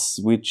Erlass,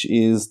 which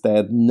is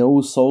that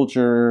no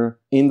soldier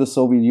in the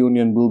Soviet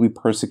Union will be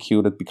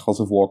persecuted because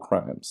of war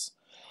crimes.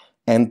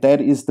 And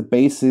that is the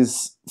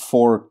basis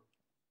for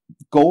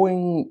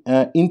going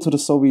into the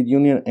Soviet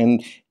Union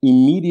and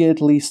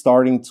immediately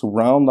starting to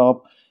round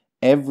up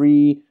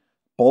every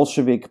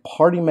Bolshevik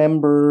party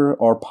member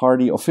or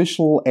party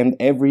official and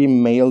every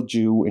male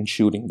Jew and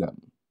shooting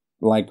them,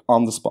 like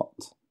on the spot.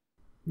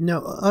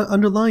 Now,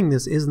 underlying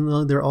this,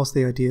 isn't there also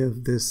the idea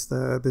of this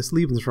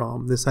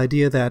Lebensraum, this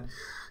idea that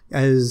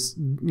as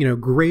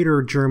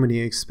greater Germany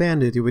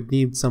expanded, it would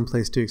need some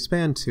place to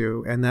expand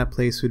to, and that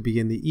place would be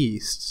in the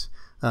east,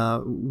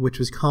 which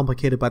was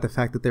complicated by the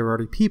fact that there were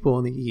already people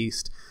in the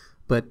east,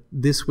 but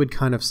this would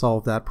kind of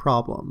solve that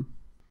problem.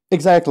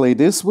 Exactly.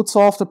 This would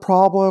solve the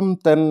problem.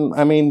 Then,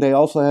 they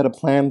also had a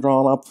plan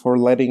drawn up for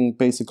letting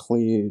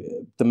basically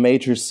the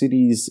major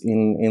cities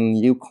in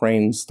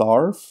Ukraine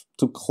starve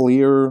to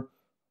clear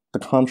the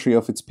country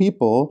of its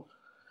people.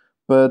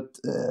 But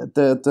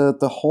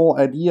the whole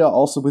idea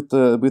also with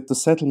the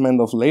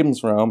settlement of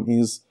Lebensraum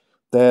is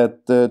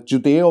that the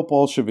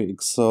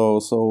Judeo-Bolsheviks,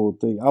 so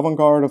the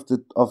avant-garde of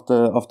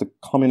the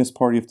Communist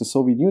Party of the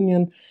Soviet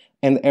Union,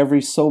 and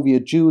every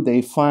Soviet Jew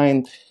they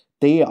find,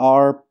 they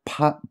are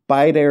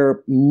by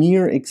their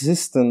mere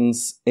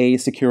existence a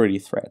security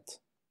threat.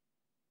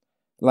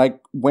 Like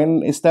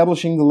when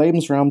establishing the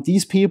Lebensraum,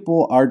 these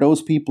people are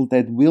those people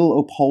that will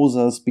oppose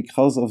us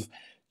because of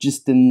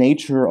just the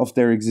nature of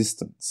their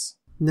existence.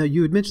 Now,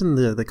 you had mentioned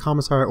the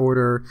Commissar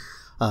order,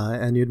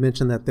 and you had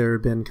mentioned that there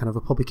had been kind of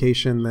a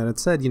publication that had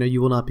said,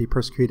 you will not be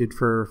persecuted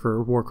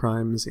for war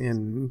crimes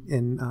in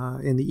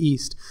the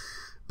East.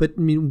 But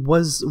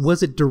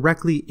was it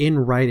directly in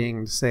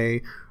writing to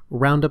say,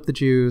 round up the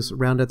Jews,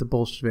 round up the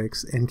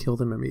Bolsheviks, and kill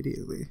them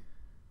immediately?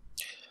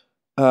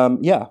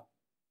 Yeah.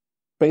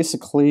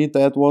 Basically,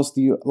 that was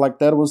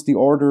the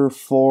order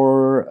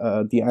for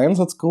the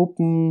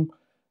Einsatzgruppen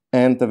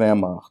and the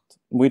Wehrmacht,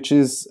 which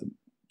is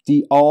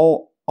the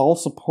all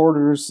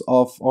supporters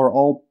of, or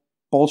all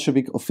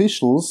Bolshevik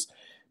officials,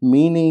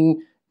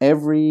 meaning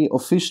every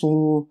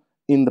official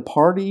in the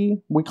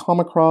party we come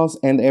across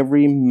and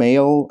every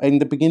male, in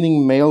the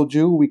beginning male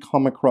Jew we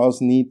come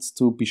across, needs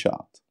to be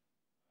shot.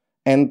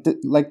 And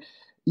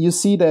you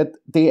see that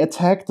they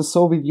attacked the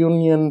Soviet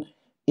Union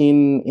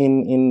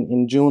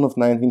in June of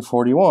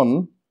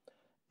 1941,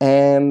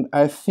 and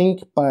I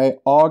think by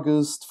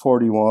August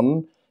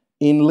 41,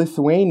 in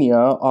Lithuania,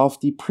 of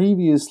the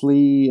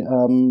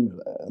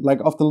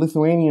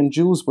Lithuanian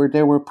Jews, where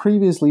there were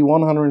previously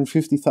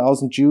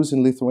 150,000 Jews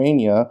in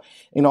Lithuania,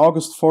 in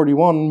August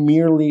 41,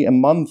 merely a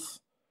month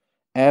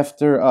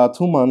after,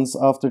 2 months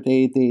after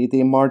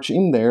they march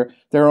in there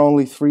are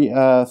only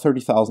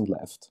 30,000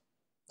 left.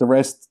 The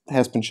rest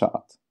has been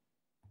shot.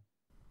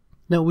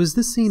 Now, was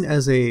this seen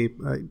as I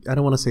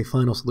don't want to say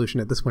final solution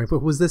at this point,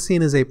 but was this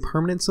seen as a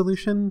permanent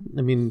solution?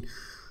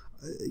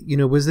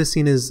 Was this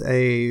seen as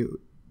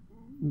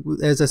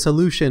a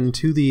solution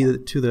to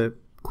the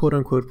quote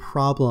unquote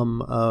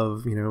problem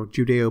of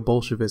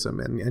Judeo-Bolshevism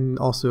and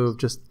also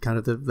just kind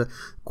of the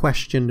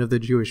question of the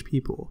Jewish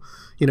people?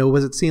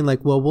 Was it seen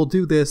like, well, we'll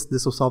do this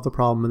will solve the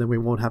problem, and then we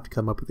won't have to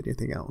come up with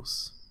anything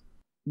else?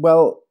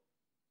 Well,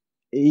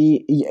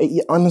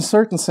 in a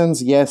certain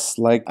sense, yes.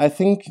 I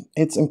think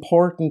it's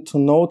important to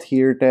note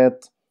here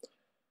that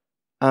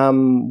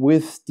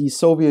with the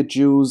Soviet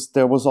Jews,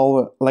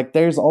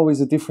 there's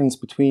always a difference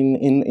between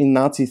in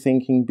Nazi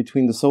thinking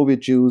between the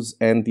Soviet Jews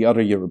and the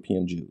other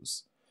European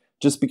Jews,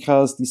 just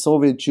because the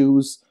Soviet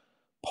Jews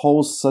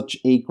pose such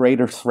a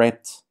greater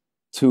threat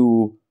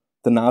to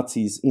the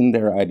Nazis in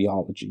their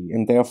ideology,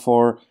 and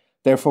therefore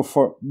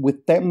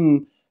with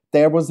them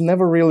there was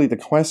never really the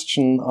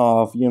question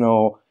of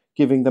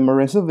giving them a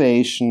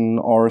reservation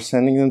or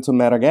sending them to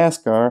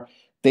Madagascar.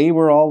 They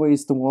were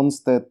always the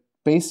ones that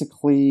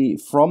basically,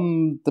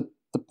 from the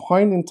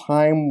point in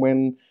time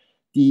when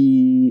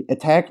the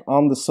attack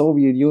on the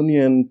Soviet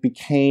Union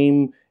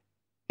became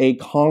a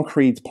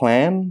concrete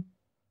plan,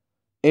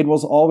 it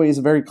was always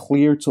very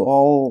clear to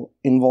all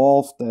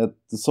involved that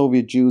the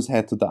Soviet Jews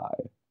had to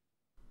die.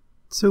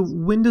 So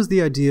when does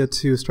the idea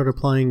to start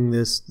applying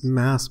this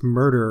mass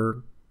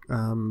murder,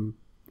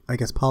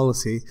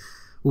 policy,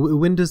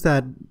 when does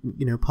that,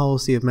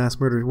 policy of mass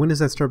murder, when does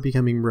that start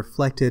becoming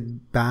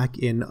reflected back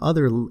in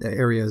other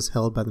areas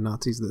held by the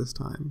Nazis at this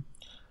time?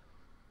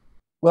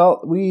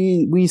 Well,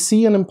 we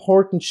see an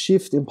important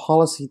shift in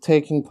policy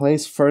taking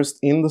place first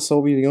in the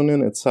Soviet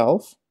Union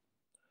itself,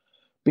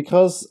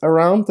 because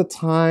around the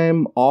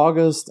time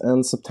August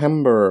and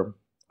September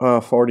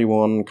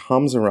 41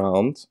 comes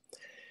around,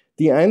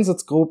 the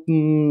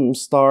Einsatzgruppen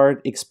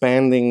start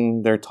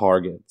expanding their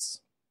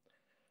targets.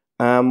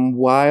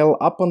 While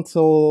up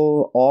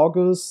until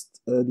August,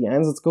 the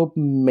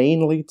Einsatzgruppen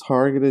mainly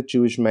targeted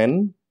Jewish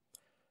men,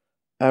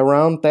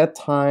 around that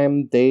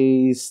time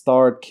they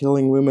start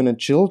killing women and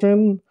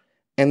children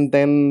and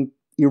then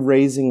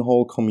erasing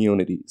whole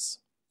communities.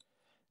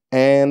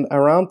 And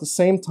around the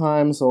same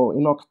time, so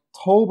in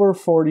October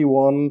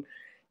 41,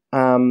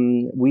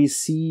 we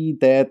see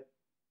that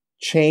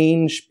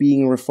change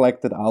being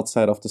reflected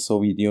outside of the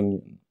Soviet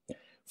Union.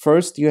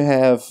 First, you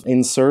have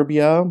in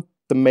Serbia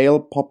the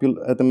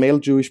male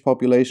Jewish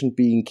population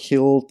being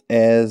killed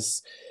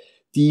as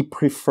the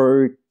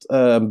preferred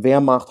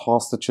Wehrmacht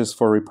hostages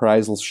for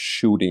reprisal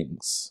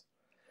shootings.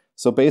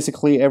 So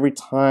basically, every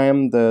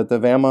time the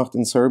Wehrmacht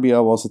in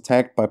Serbia was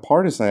attacked by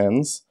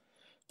partisans,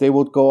 they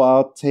would go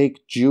out,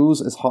 take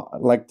Jews as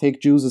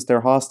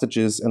their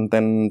hostages, and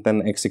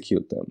then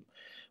execute them.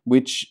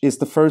 Which is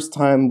the first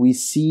time we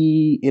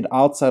see it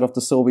outside of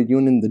the Soviet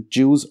Union that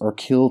Jews are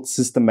killed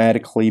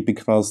systematically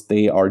because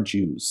they are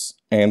Jews,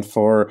 and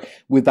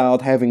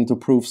without having to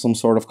prove some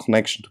sort of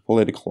connection to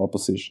political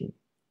opposition.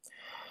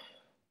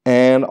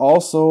 And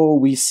also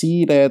we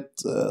see that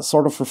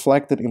sort of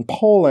reflected in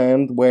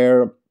Poland,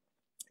 where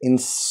in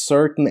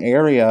certain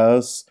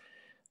areas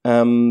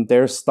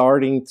there's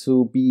starting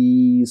to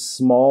be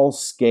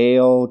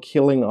small-scale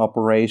killing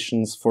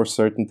operations for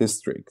certain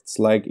districts.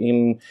 Like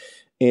in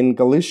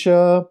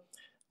Galicia,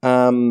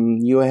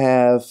 you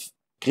have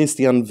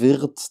Christian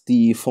Wirth,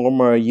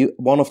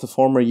 one of the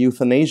former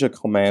euthanasia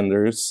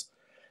commanders,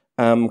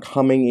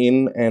 coming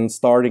in and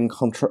starting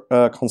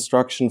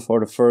construction for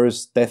the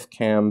first death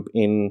camp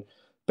in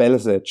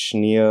Belzec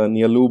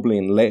near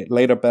Lublin.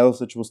 Later,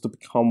 Belzec was to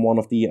become one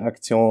of the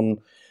Aktion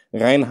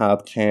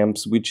Reinhardt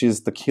camps, which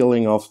is the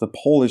killing of the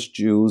Polish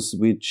Jews,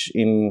 which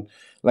in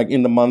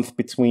the month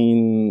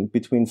between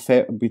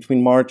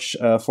March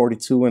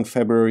 42 and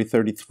February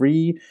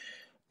 33.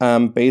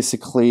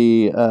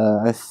 Basically,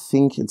 I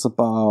think it's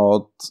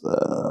about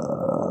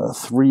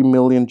 3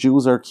 million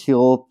Jews are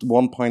killed,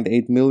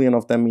 1.8 million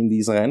of them in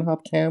these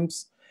Reinhardt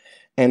camps.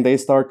 And they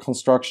start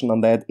construction on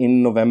that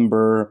in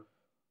November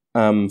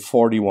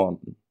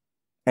 41.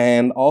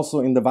 And also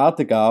in the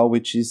Warthegau,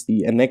 which is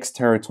the annexed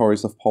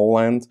territories of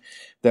Poland,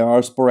 there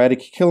are sporadic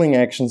killing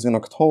actions in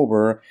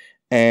October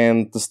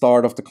and the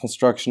start of the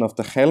construction of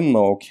the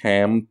Chelmno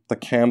camp, the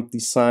camp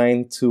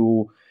designed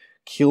to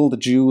kill the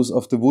Jews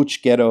of the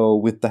Łódź ghetto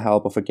with the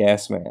help of a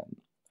gas man.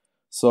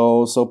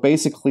 So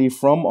basically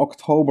from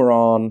October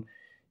on,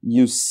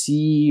 you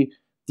see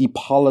the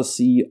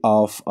policy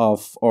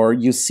or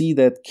you see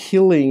that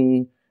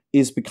killing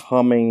is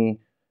becoming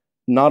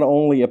not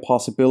only a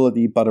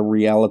possibility, but a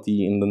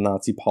reality in the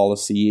Nazi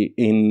policy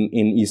in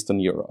Eastern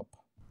Europe.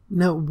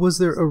 Now, was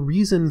there a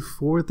reason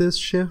for this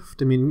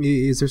shift? I mean,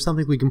 is there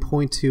something we can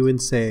point to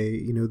and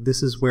say,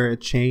 this is where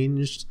it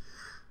changed?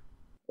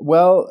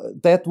 Well,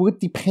 that would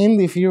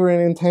depend if you're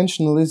an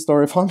intentionalist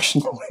or a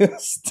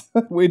functionalist,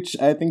 which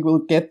I think we'll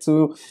get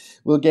to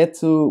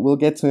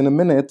in a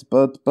minute.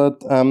 But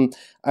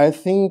I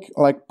think,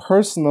 like,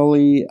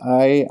 personally,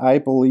 I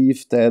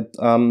believe that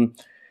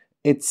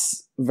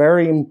it's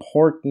very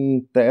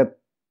important that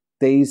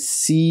they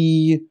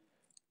see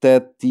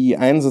that the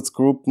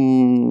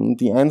Einsatzgruppen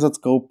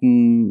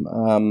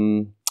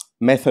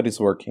method is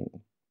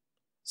working.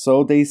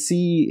 So they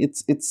see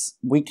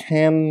we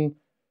can,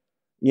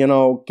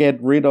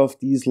 get rid of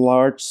these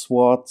large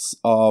swaths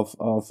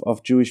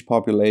of Jewish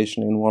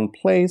population in one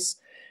place,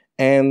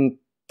 and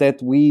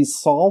that we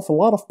solve a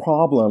lot of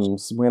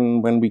problems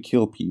when we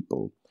kill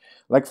people.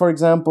 Like, for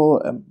example,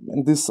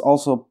 and this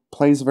also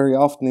plays very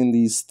often in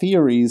these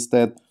theories,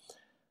 that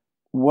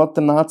what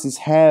the Nazis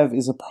have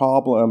is a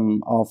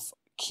problem of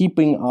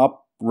keeping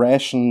up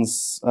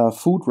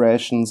food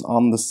rations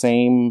on the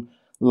same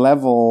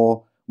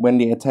level when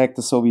they attack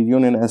the Soviet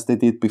Union as they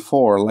did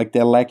before. Like,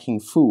 they're lacking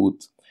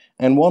food.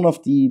 And one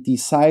of the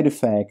side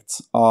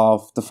effects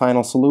of the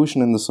final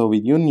solution in the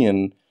Soviet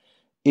Union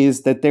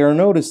is that they're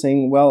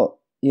noticing, well,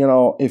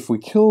 if we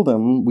kill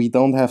them, we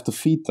don't have to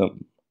feed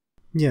them.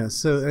 Yeah,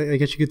 so I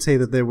guess you could say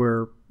that there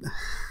were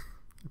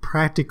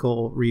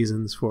practical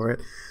reasons for it.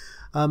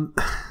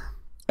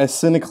 As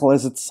cynical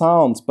as it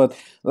sounds, but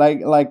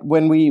like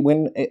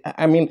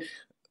I mean,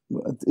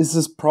 this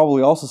is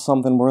probably also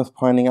something worth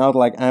pointing out.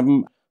 Like,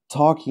 I'm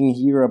talking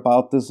here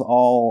about this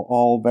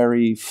all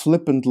very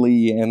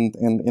flippantly and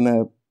in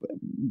a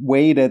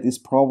way that is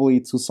probably,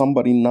 to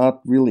somebody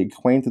not really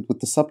acquainted with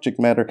the subject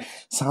matter,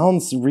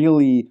 sounds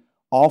really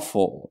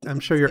awful. I'm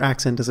sure your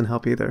accent doesn't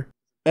help either.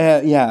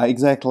 Yeah,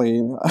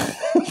 exactly.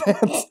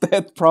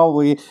 that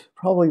probably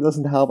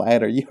doesn't help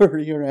either.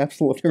 You're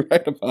absolutely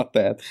right about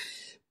that.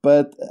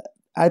 But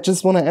I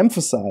just want to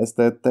emphasize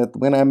that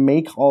when I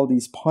make all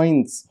these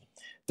points,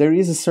 there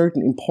is a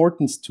certain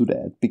importance to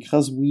that,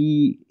 because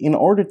we, in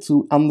order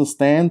to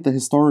understand the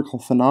historical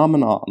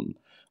phenomenon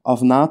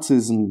of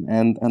Nazism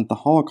and the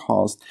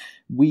Holocaust,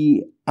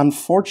 we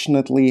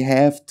unfortunately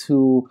have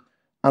to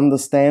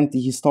understand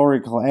the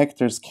historical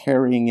actors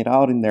carrying it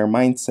out in their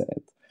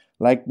mindset.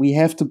 Like, we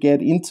have to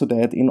get into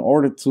that in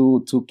order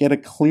to get a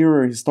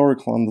clearer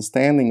historical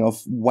understanding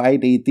of why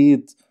they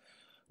did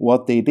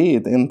what they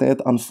did. And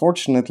that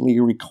unfortunately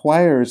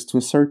requires, to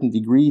a certain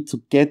degree,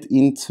 to get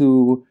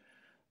into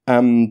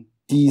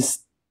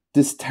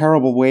this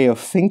terrible way of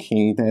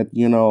thinking that,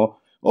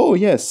 oh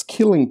yes,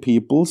 killing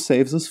people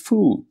saves us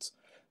food.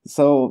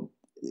 So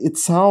it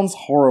sounds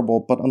horrible,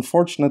 but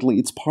unfortunately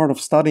it's part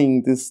of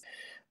studying this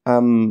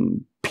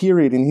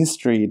period in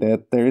history,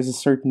 that there is a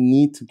certain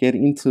need to get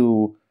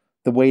into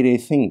the way they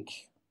think.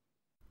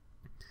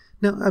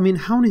 Now, I mean,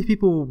 how many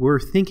people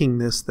were thinking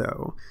this,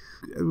 though?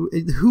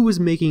 Who was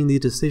making the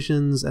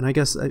decisions? And I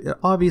guess,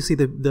 obviously,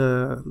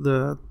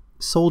 the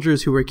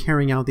soldiers who were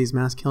carrying out these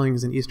mass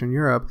killings in Eastern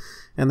Europe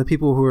and the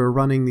people who were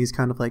running these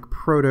kind of like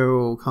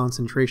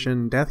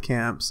proto-concentration death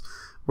camps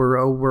were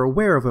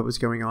aware of what was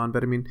going on.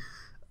 But I mean,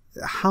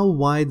 how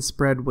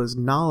widespread was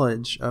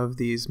knowledge of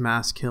these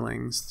mass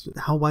killings?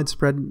 How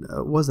widespread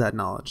was that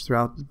knowledge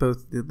throughout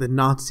both the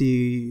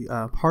Nazi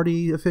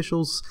party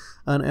officials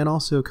and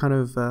also kind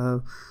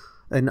of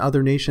in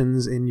other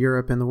nations in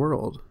Europe and the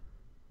world?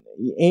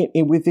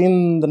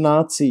 Within the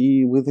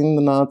Nazi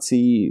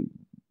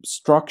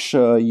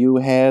structure, you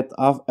had,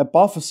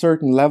 above a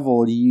certain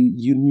level,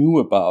 you knew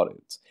about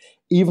it.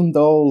 Even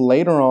though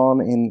later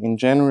on in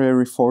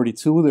January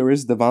 1942, there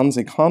is the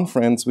Wannsee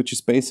Conference, which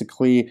is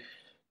basically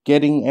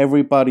getting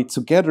everybody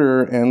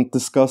together and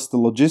discuss the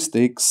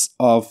logistics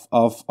of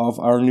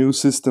our new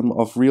system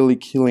of really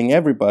killing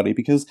everybody.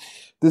 Because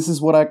this is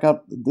what I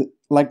got,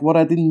 what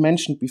I didn't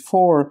mention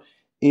before,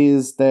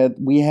 is that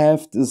we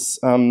have this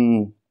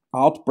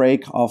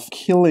outbreak of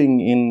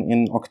killing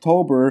in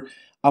October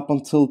up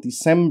until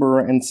December,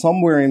 and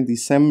somewhere in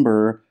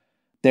December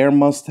there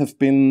must have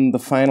been the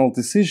final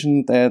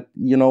decision that,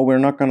 we're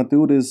not going to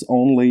do this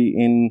only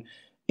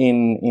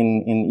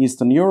in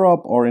Eastern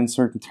Europe or in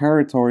certain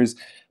territories,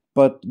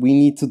 but we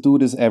need to do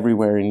this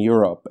everywhere in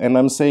Europe. And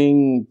I'm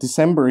saying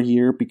December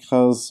here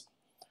because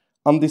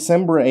on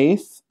December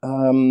 8th,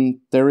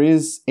 there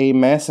is a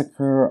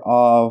massacre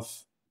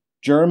of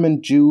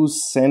German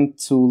Jews sent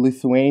to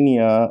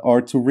Lithuania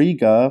or to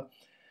Riga,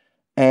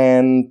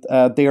 and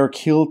they are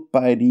killed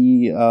by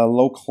the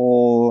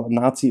local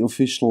Nazi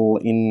official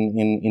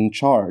in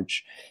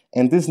charge.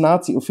 And this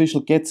Nazi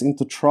official gets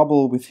into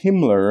trouble with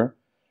Himmler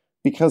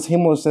because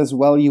Himmler says,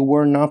 well, you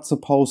were not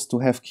supposed to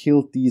have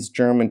killed these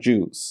German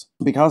Jews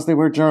because they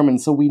were German.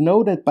 So we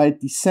know that by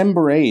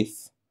December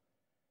 8th,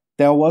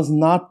 there was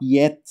not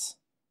yet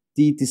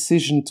the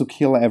decision to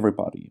kill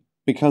everybody,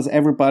 because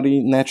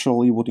everybody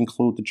naturally would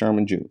include the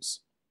German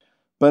Jews.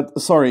 But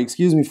sorry,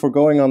 excuse me for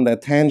going on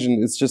that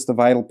tangent. It's just a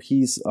vital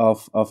piece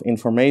of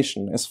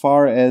information. As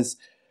far as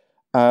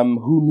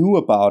who knew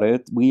about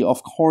it, we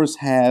of course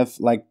have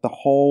the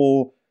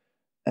whole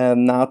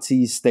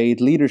Nazi state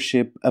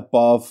leadership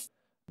above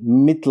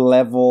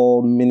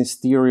mid-level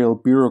ministerial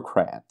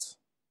bureaucrat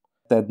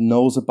that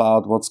knows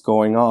about what's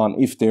going on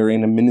if they're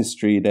in a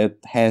ministry that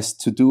has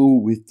to do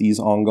with these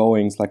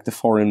ongoings, like the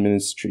foreign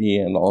ministry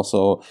and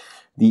also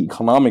the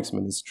economics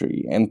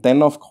ministry. And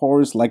then, of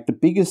course, the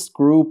biggest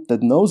group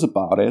that knows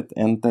about it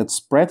and that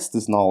spreads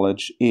this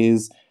knowledge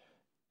is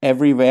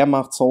every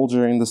Wehrmacht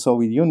soldier in the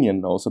Soviet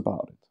Union knows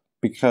about it,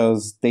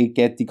 because they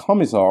get the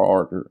Commissar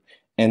order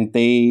and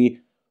they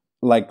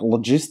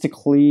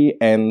logistically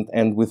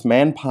and with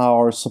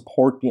manpower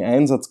support the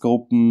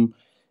Einsatzgruppen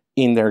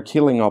in their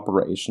killing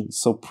operations.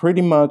 So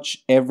pretty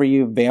much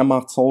every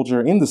Wehrmacht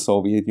soldier in the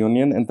Soviet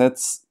Union, and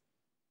that's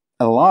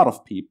a lot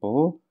of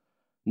people,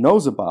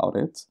 knows about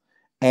it,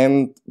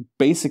 and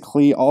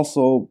basically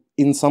also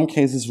in some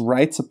cases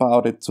writes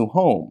about it to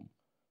home.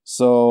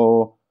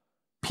 So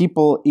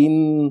people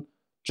in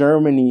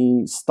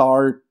Germany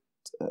start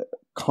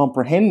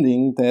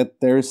comprehending that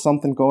there is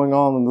something going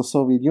on in the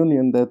Soviet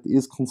Union that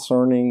is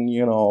concerning,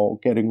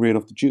 getting rid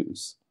of the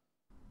Jews.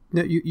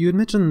 Now, you had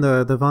mentioned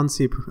the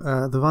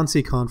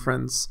Wannsee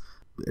Conference,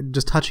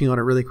 just touching on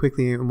it really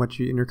quickly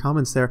in your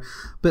comments there,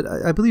 but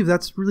I believe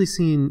that's really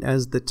seen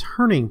as the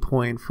turning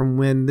point from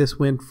when this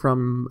went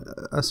from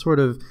a sort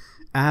of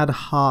ad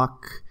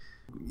hoc,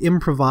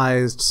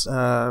 improvised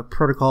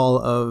protocol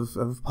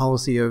of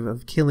policy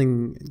of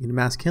killing,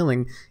 mass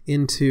killing,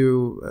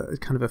 into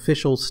kind of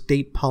official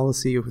state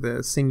policy with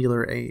a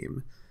singular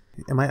aim.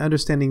 Am I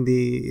understanding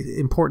the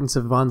importance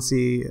of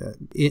Wannsee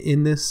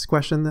in this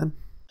question then?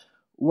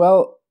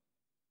 Well,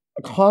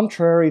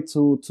 contrary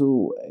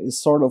to a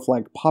sort of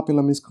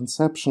popular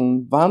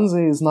misconception,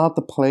 Wannsee is not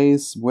the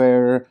place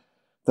where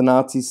the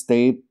Nazi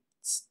state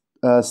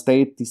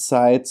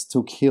decides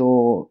to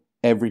kill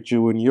every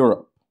Jew in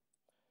Europe.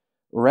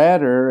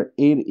 Rather,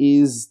 it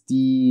is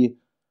the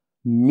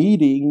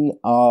meeting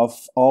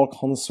of all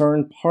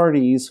concerned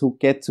parties who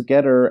get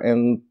together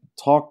and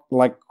talk,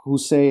 who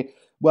say,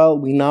 well,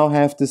 we now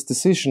have this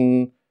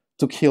decision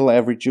to kill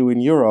every Jew in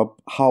Europe,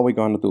 how are we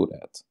going to do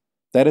that?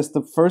 That is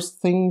the first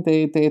thing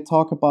they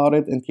talk about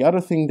it. And the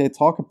other thing they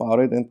talk about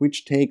it, and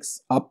which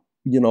takes up,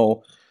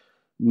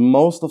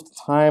 most of the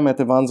time at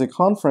the Wannsee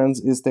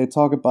conference, is they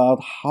talk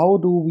about how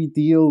do we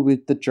deal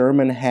with the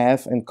German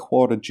half and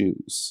quarter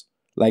Jews?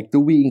 Like, do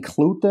we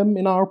include them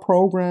in our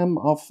program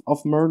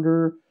of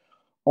murder,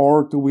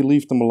 or do we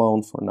leave them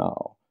alone for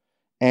now?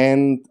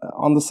 And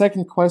on the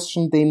second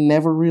question, they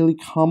never really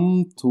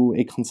come to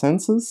a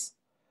consensus.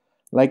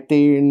 Like,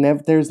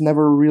 there's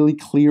never a really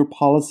clear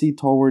policy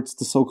towards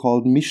the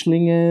so-called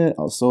Mischlinge,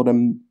 so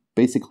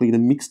basically the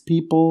mixed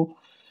people.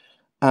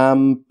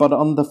 But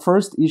on the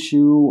first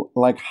issue,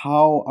 like,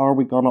 how are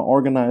we going to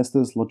organize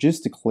this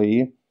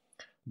logistically,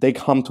 they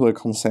come to a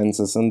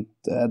consensus. And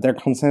their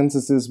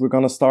consensus is we're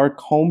going to start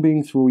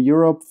combing through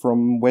Europe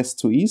from west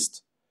to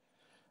east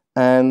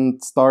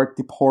and start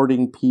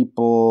deporting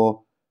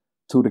people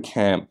to the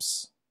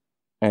camps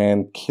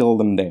and kill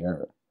them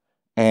there.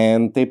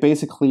 And they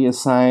basically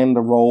assign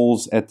the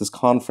roles at this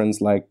conference,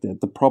 like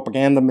the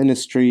propaganda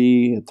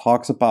ministry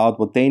talks about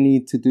what they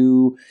need to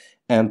do,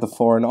 and the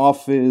Foreign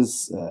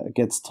Office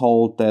gets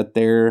told that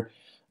their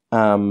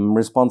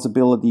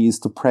responsibility is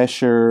to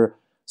pressure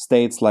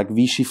states like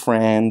Vichy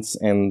France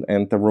and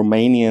the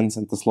Romanians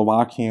and the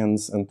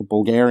Slovakians and the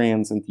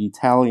Bulgarians and the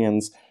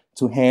Italians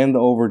to hand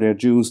over their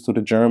Jews to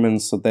the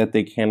Germans so that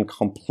they can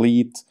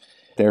complete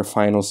their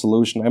final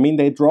solution. I mean,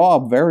 they draw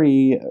up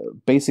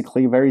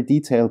basically very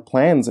detailed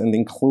plans and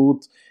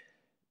include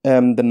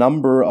the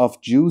number of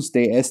Jews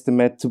they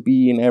estimate to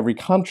be in every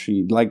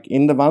country. Like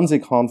in the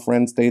Wannsee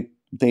conference,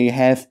 they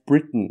have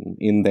Britain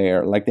in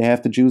there. Like they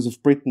have the Jews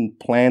of Britain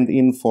planned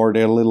in for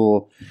their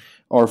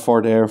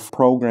for their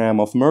program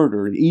of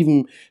murder.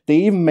 They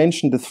even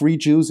mentioned the 3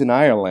 Jews in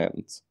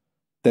Ireland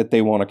that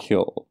they want to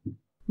kill.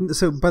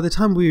 So by the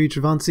time we reach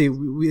Wannsee,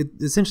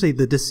 essentially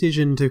the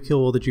decision to kill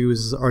all the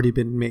Jews has already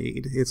been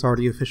made. It's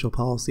already official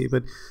policy,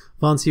 but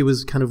Wannsee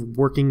was kind of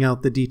working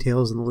out the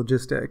details and the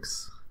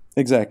logistics.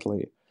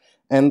 Exactly.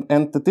 And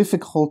the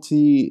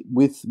difficulty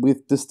with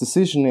this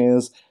decision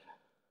is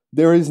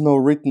there is no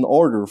written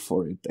order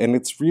for it. And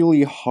it's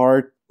really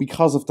hard,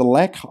 because of the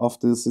lack of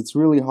this, it's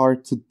really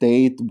hard to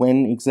date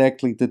when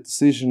exactly the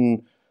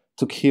decision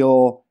to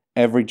kill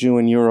every Jew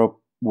in Europe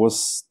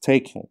was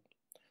taken.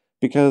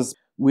 Because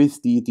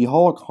with the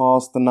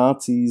Holocaust, the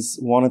Nazis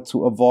wanted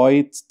to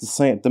avoid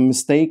the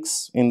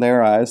mistakes, in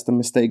their eyes, the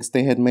mistakes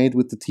they had made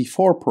with the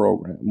T4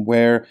 program,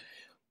 where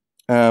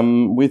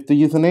with the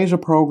euthanasia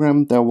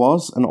program, there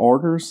was an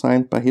order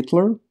signed by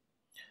Hitler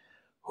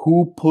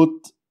who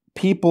put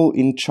people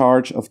in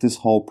charge of this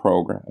whole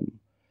program.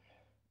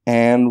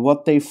 And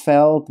what they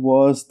felt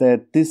was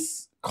that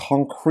this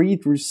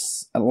concrete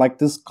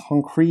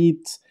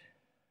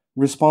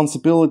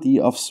responsibility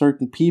of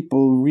certain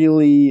people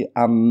really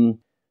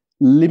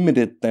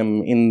limited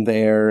them in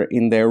their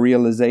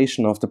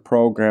realization of the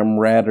program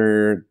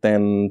rather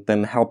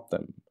than help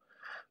them.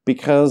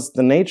 Because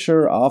the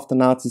nature of the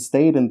Nazi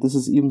state, and this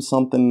is even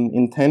something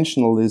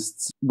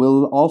intentionalists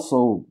will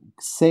also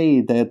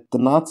say, that the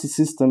Nazi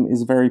system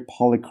is very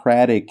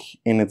polycratic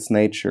in its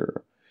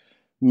nature,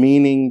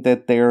 meaning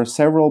that there are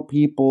several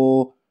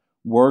people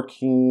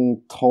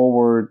working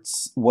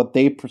towards what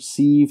they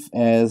perceive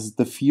as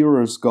the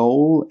Führer's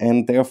goal,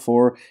 and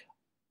therefore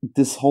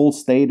this whole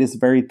state is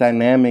very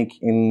dynamic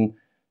in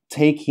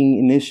taking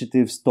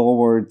initiatives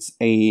towards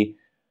a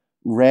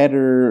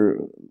rather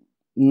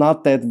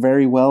not that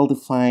very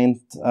well-defined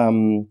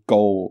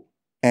goal.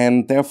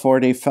 And therefore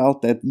they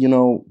felt that,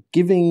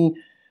 giving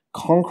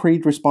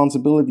concrete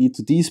responsibility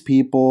to these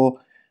people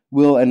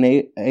will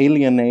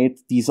alienate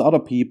these other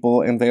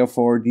people, and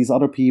therefore these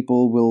other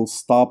people will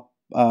stop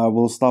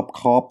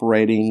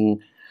cooperating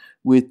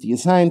with the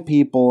assigned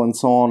people, and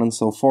so on and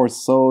so forth.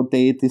 So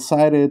they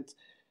decided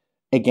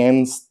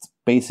against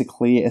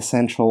basically a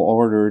central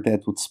order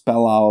that would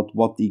spell out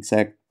what the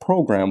exact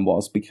program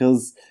was,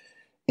 because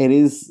it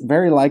is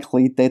very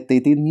likely that they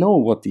didn't know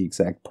what the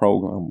exact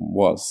program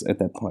was at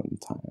that point in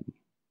time.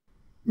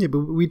 Yeah, but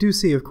we do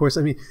see, of course,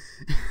 I mean,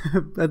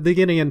 at the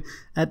beginning and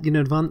at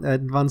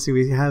Wannsee,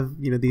 we have,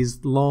 these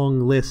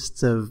long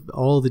lists of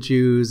all the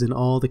Jews in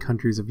all the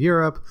countries of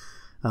Europe.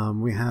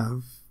 We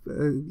have,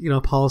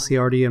 policy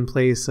already in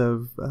place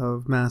of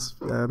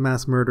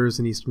mass murders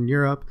in Eastern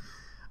Europe.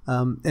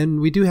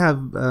 And we do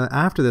have,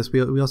 after this,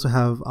 we also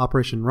have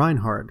Operation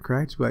Reinhard,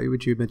 correct?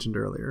 Which you mentioned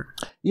earlier.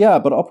 Yeah,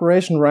 but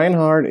Operation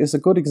Reinhard is a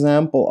good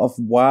example of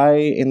why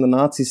in the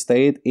Nazi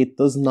state it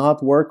does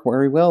not work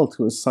very well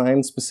to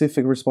assign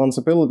specific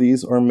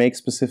responsibilities or make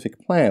specific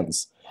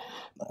plans.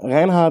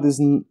 Reinhard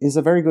is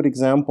a very good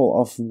example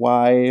of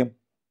why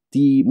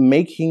the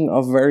making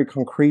of very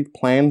concrete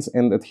plans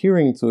and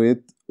adhering to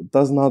it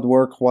does not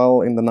work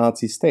well in the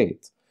Nazi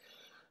state.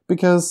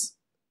 Because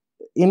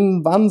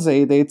in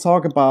Wannsee, they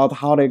talk about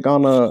how they're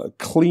gonna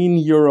clean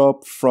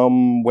Europe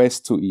from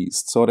west to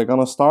east. So they're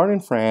gonna start in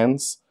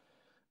France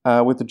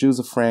with the Jews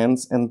of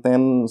France, and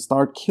then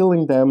start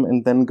killing them,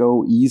 and then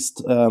go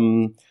east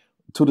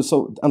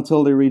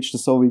until they reach the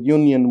Soviet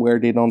Union, where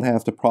they don't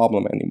have the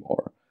problem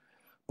anymore.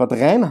 But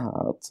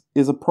Reinhard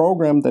is a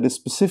program that is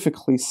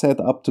specifically set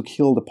up to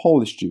kill the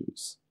Polish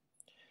Jews.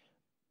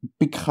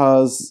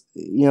 Because,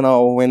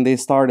 when they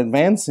start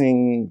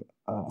advancing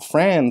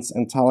France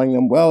and telling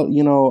them, well,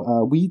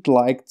 we'd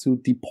like to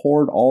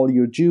deport all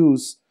your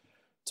Jews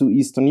to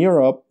Eastern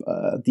Europe,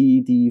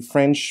 the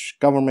French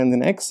government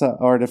in exile,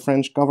 or the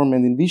French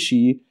government in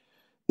Vichy,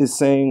 is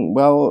saying,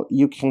 well,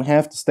 you can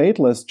have the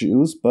stateless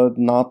Jews, but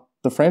not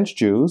the French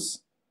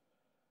Jews.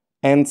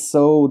 And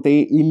so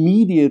they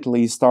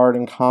immediately start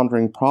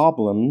encountering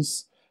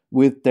problems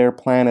with their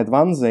plan at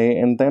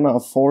Wannsee, and then are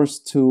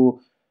forced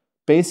to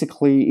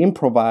basically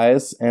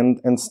improvise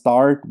and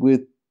start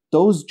with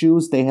those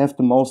Jews they have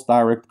the most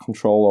direct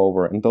control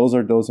over, and those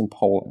are those in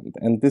Poland.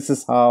 And this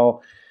is how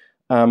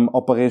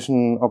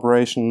Operation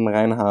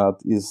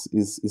Reinhard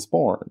is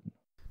born.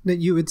 Now,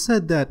 you had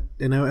said that,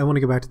 and I want to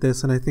go back to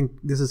this, and I think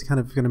this is kind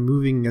of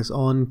moving us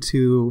on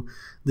to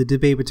the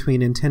debate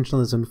between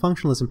intentionalism and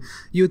functionalism.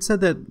 You had said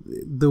that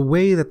the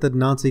way that the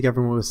Nazi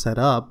government was set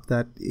up,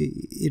 that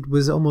it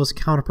was almost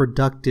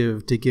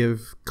counterproductive to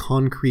give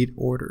concrete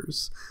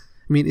orders.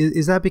 I mean,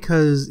 is that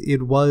because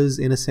it was,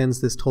 in a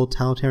sense, this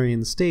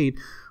totalitarian state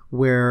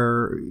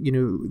where,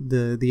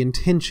 the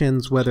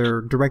intentions, whether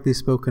directly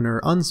spoken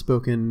or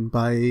unspoken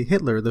by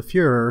Hitler, the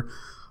Fuhrer,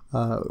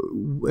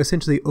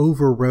 essentially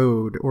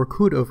overrode or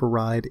could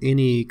override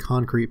any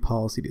concrete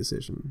policy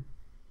decision?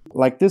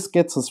 Like, this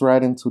gets us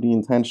right into the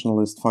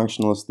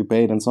intentionalist-functionalist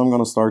debate, and so I'm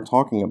going to start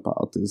talking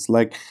about this.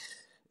 Like,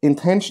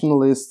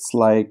 intentionalists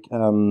like,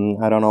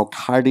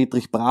 Karl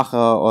Dietrich Bracher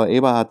or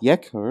Eberhard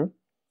Jäckel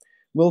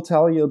will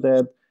tell you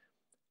that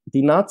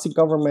the Nazi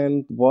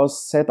government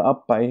was set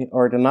up by,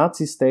 or the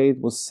Nazi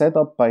state was set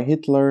up by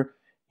Hitler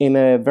in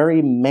a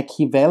very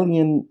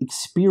Machiavellian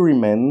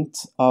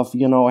experiment of,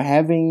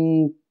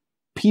 having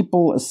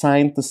people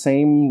assigned the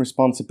same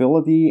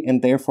responsibility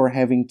and therefore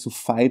having to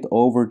fight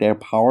over their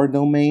power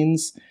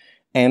domains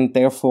and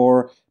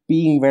therefore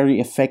being very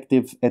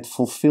effective at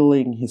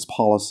fulfilling his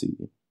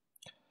policy.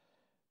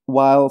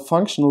 While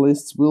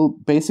functionalists will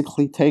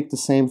basically take the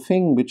same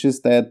thing, which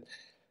is that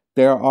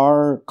there is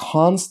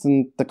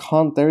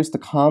the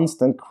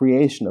constant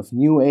creation of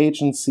new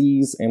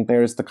agencies, and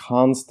there is the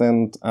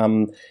constant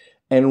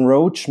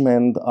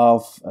enroachment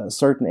of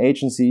certain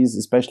agencies,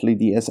 especially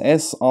the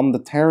SS, on the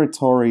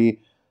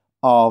territory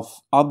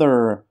of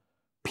other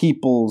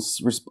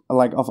people's,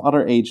 of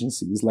other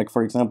agencies. Like,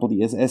 for example,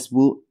 the SS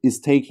is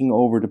taking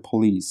over the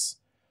police,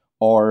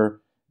 or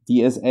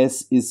the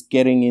SS is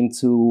getting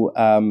into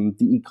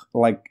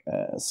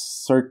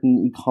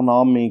certain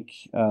economic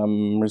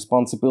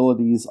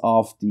responsibilities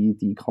of the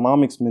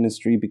economics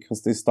ministry,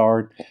 because they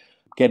start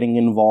getting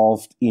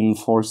involved in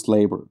forced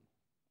labor.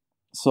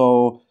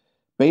 So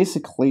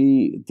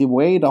basically, the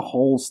way the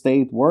whole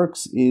state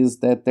works is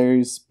that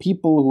there's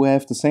people who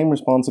have the same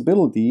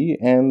responsibility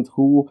and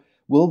who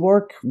will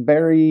work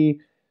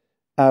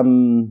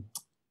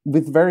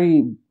with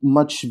very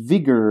much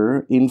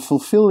vigor in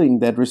fulfilling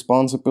that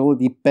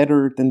responsibility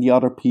better than the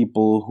other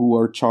people who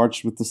are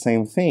charged with the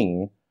same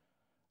thing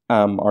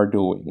are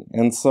doing.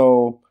 And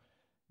so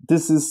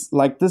this is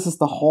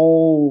the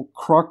whole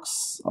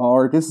crux,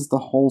 or this is the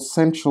whole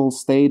central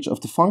stage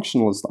of the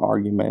functionalist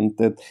argument,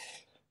 that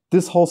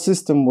this whole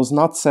system was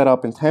not set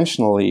up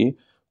intentionally,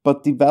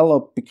 but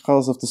developed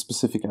because of the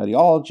specific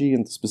ideology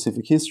and the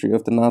specific history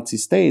of the Nazi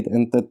state,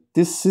 and that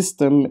this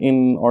system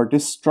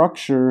this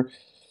structure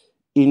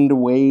in the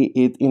way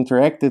it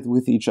interacted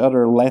with each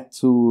other led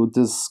to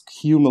this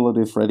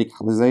cumulative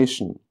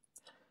radicalization.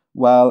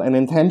 While an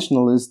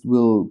intentionalist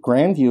will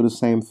grant you the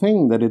same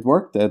thing, that it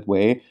worked that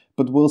way,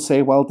 but will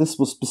say, well, this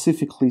was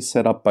specifically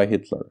set up by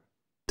Hitler.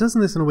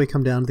 Doesn't this in a way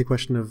come down to the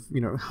question of,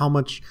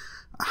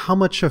 how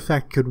much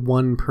effect could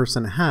one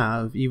person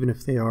have, even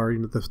if they are,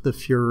 the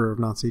Führer of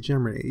Nazi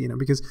Germany,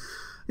 because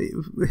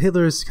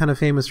Hitler is kind of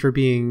famous for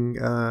being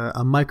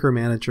a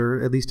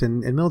micromanager, at least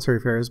in military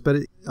affairs, but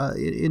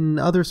in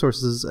other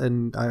sources,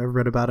 and I've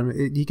read about him,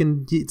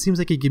 it seems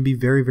like he can be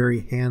very,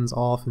 very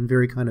hands-off and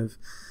very kind of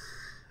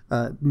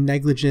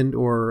negligent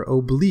or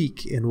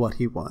oblique in what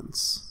he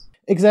wants.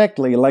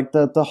 Exactly. Like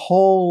the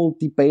whole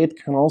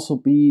debate can also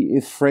be,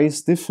 if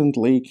phrased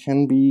differently,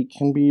 can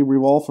be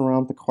revolved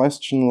around the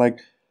question, like,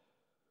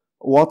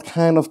 what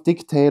kind of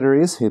dictator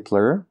is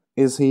Hitler?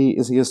 Is he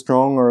a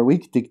strong or a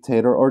weak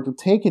dictator? Or to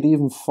take it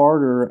even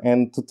farther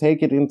and to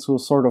take it into a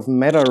sort of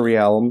meta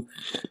realm,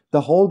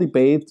 the whole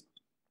debate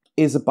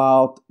is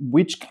about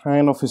which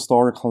kind of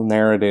historical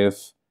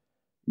narrative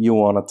you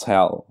want to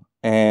tell.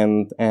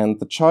 And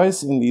the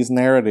choice in these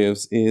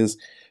narratives is,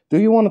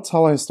 do you want to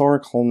tell a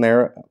historical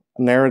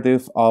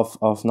narrative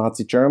of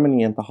Nazi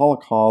Germany and the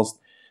Holocaust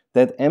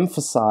that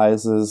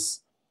emphasizes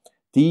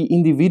the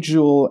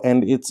individual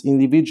and its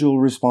individual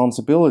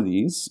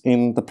responsibilities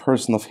in the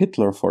person of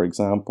Hitler, for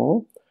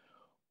example?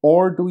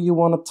 Or do you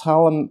want to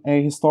tell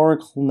a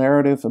historical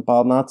narrative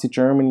about Nazi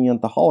Germany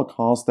and the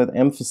Holocaust that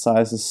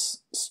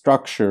emphasizes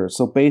structure?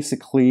 So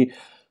basically,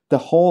 the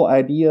whole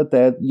idea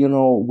that,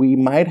 we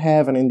might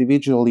have an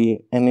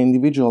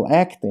individual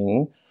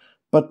acting,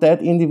 but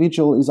that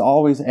individual is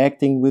always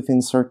acting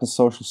within certain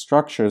social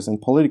structures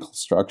and political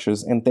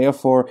structures, and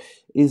therefore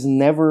is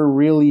never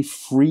really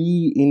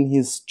free in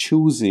his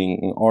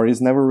choosing, or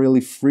is never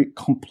really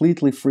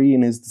completely free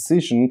in his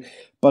decision,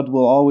 but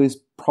will always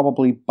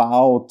probably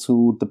bow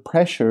to the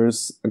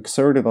pressures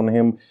exerted on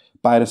him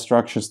by the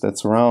structures that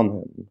surround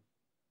him.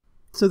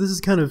 So this is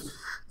kind of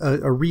a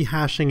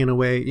rehashing in a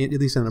way, at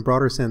least in a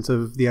broader sense,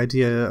 of the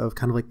idea of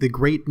kind of like the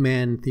great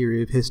man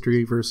theory of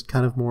history versus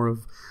kind of more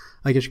of,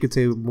 I guess you could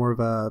say, more of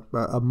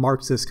a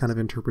Marxist kind of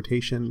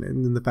interpretation,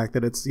 and the fact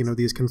that it's,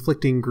 these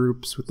conflicting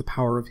groups with the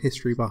power of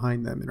history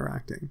behind them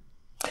interacting.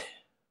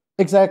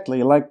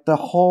 Exactly. Like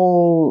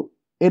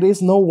it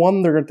is no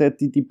wonder that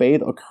the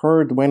debate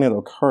occurred when it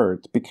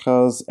occurred,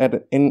 because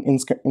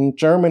in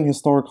German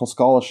historical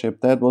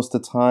scholarship, that was the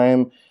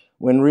time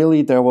when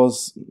really there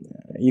was,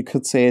 you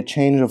could say, a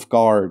change of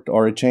guard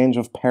or a change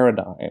of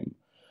paradigm,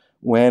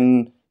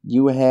 when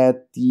you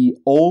had the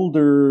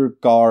older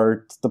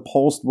guard,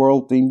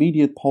 the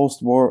immediate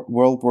post-World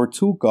War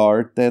II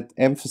guard that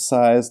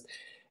emphasized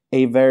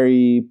a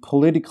very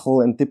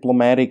political and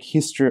diplomatic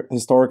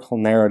historical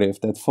narrative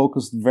that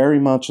focused very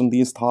much on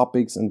these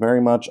topics and very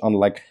much on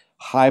like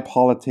high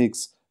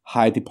politics,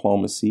 high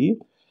diplomacy.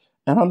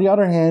 And on the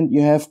other hand,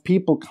 you have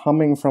people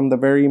coming from the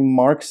very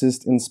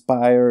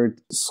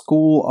Marxist-inspired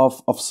school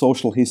of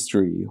social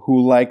history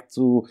who like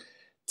to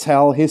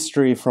tell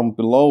history from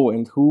below,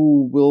 and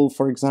who will,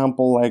 for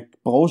example, like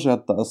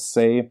Broja does,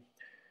 say,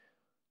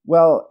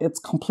 well, it's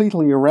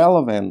completely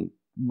irrelevant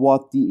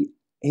what the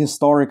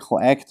historical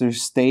actor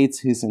states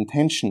his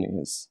intention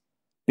is,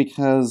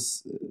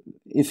 because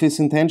if his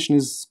intention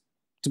is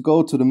to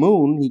go to the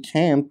moon, he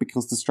can't,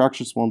 because the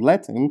structures won't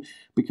let him,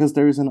 because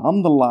there is an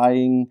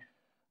underlying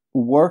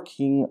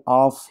working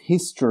of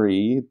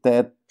history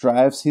that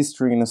drives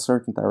history in a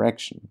certain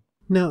direction.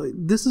 Now,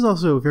 this is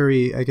also a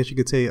very, I guess you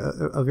could say,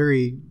 a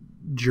very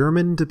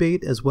German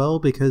debate as well,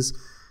 because,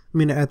 I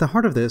mean, at the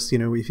heart of this,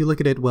 if you look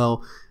at it,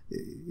 well,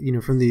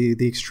 from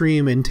the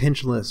extreme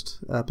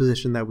intentionalist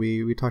position that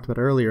we talked about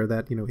earlier,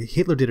 that,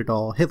 Hitler did it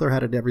all. Hitler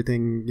had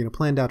everything,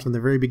 planned out from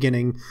the very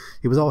beginning.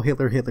 It was all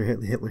Hitler.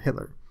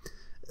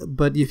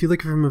 But if you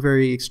look from a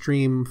very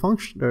extreme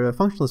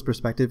functionalist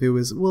perspective, it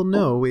was, well,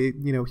 no,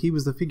 he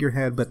was the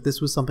figurehead, but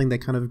this was something that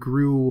kind of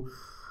grew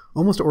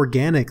almost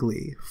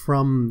organically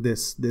from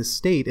this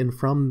state and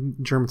from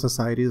German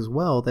society as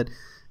well. That,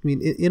 I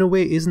mean, in a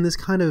way, isn't this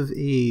kind of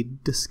a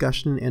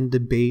discussion and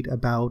debate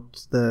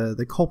about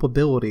the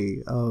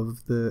culpability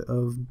of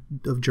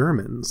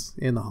Germans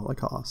in the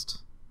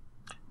Holocaust?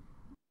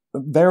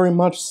 Very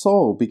much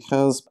so,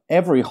 because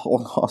every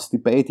Holocaust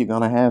debate you're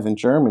going to have in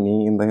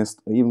Germany,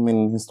 even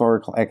in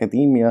historical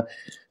academia,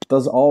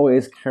 does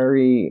always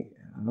carry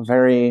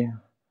very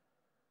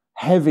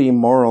heavy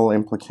moral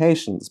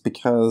implications,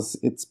 because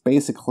it's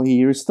basically,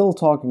 you're still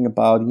talking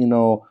about,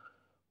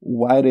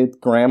 why did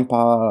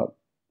grandpa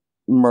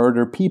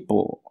murder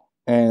people?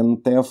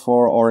 And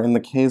therefore, or in the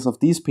case of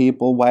these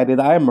people, why did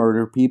I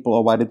murder people,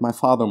 or why did my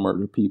father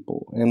murder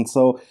people? And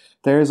so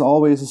there is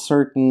always a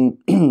certain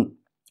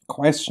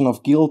question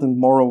of guilt and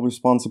moral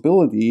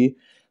responsibility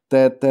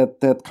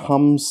that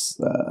comes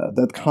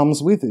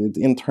with it,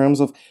 in terms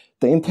of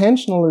the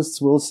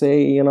intentionalists will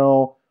say,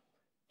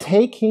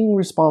 taking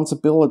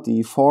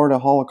responsibility for the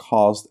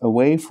Holocaust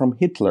away from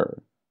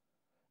Hitler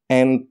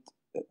and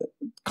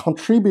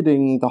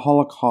contributing the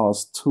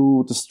Holocaust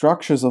to the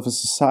structures of a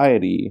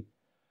society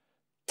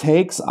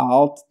takes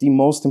out the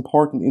most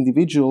important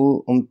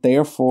individual, and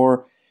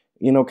therefore,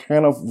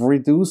 kind of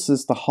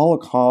reduces the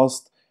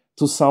Holocaust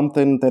to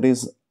something that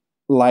is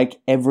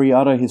like every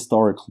other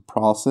historical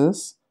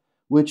process,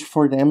 which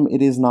for them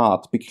it is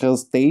not,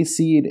 because they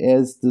see it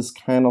as this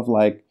kind of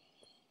like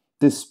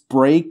this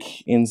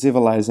break in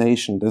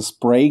civilization, this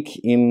break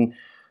in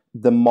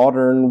the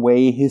modern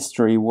way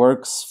history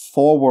works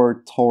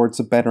forward towards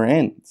a better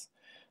end.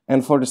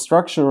 And for the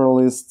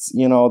structuralists,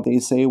 they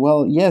say,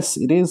 well, yes,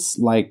 it is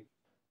like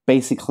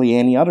basically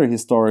any other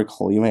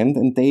historical event,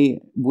 and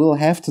they will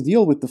have to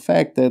deal with the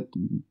fact that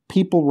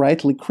people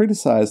rightly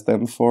criticize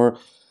them for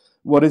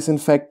what is in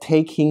fact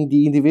taking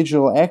the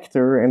individual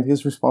actor and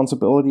his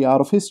responsibility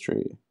out of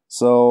history.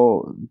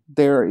 So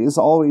there is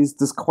always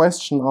this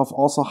question of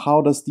also,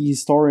 how does the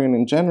historian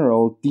in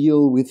general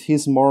deal with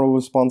his moral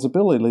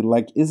responsibility?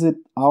 Like, is it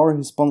our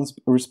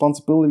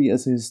responsibility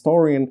as a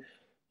historian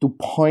to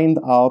point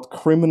out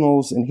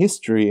criminals in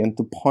history and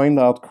to point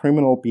out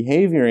criminal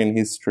behavior in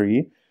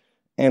history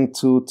and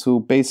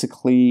to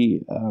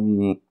basically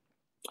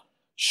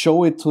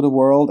show it to the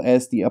world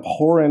as the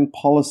abhorrent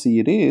policy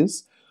it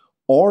is?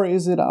 Or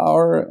is it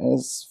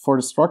for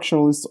the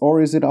structuralists,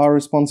 or is it our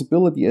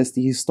responsibility as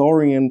the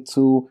historian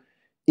to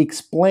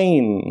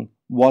explain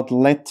what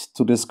led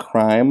to this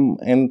crime,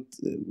 and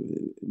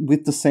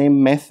with the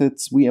same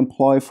methods we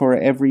employ for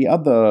every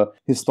other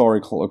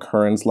historical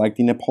occurrence, like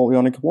the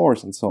Napoleonic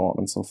Wars and so on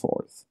and so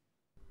forth?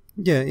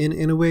 Yeah,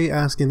 in a way,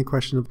 asking the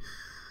question of,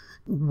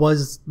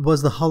 was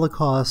the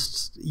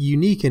Holocaust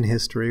unique in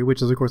history,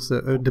 which is, of course,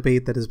 a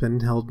debate that has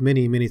been held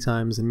many, many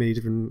times in many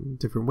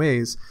different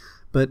ways.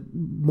 But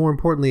more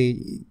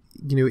importantly,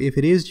 if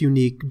it is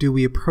unique, do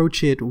we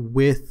approach it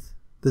with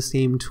the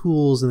same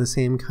tools and the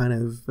same kind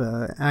of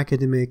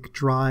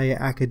dry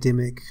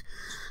academic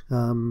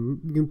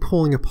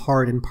pulling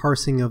apart and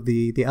parsing of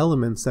the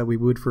elements that we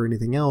would for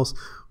anything else,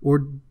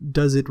 or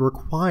does it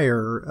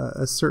require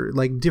a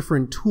certain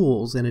different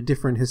tools and a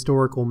different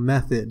historical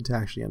method to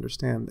actually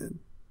understand it?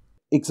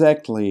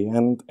 Exactly,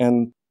 and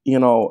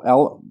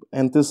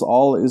this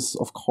all is,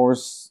 of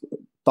course,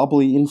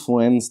 doubly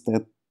influenced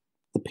that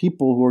the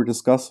people who are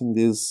discussing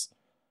this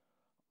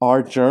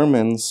are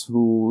Germans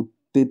who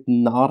did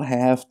not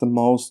have the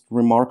most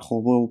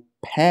remarkable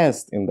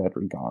past in that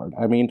regard.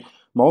 I mean,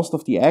 most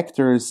of the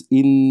actors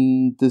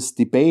in this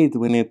debate,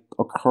 when it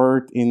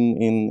occurred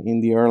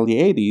in the early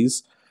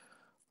 80s,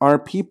 are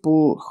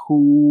people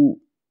who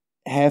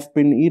have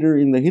been either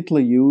in the Hitler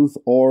Youth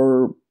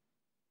or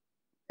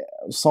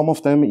some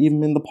of them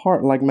even in the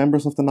like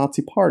members of the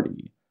Nazi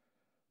Party.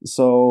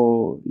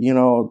 So,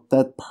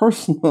 that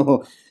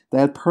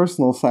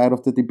personal side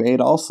of the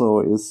debate also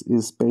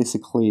is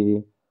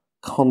basically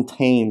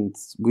contained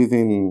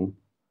within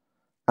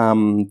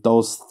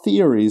those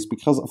theories,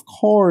 because of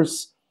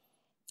course,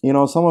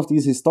 some of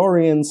these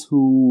historians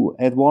who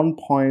at one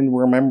point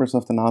were members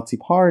of the Nazi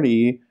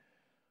Party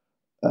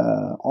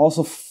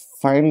also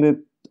find it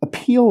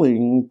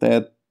appealing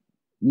that,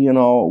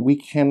 we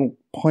can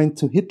point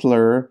to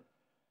Hitler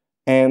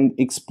and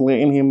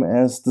explain him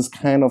as this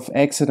kind of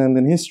accident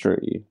in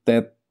history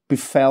that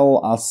befell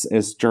us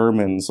as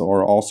Germans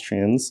or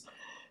Austrians.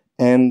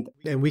 And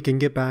we can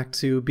get back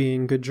to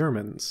being good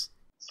Germans.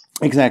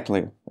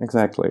 Exactly.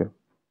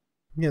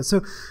 Yeah,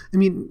 so, I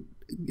mean,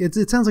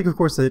 it sounds like, of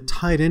course, that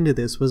tied into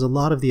this was a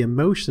lot of the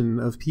emotion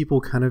of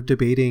people kind of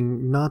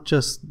debating not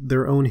just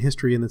their own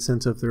history in the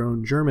sense of their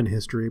own German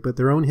history, but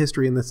their own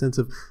history in the sense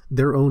of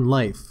their own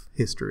life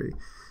history.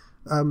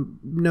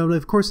 Now,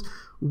 of course,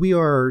 we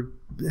are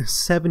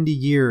 70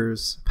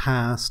 years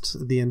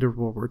past the end of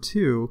World War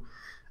II,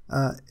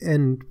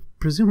 and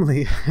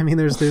presumably, I mean,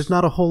 there's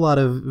not a whole lot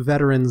of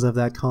veterans of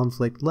that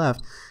conflict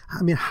left.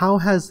 I mean, how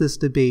has this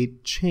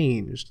debate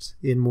changed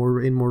in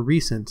more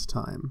recent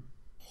time?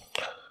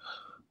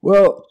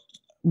 Well,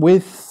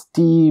 with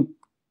the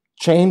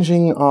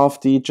changing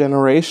of the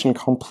generation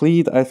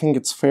complete, I think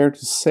it's fair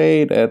to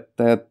say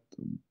that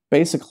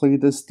basically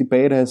this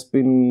debate has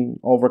been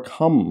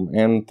overcome,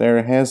 and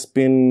there has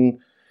been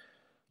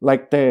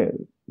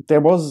it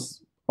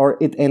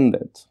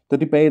ended. The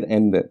debate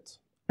ended.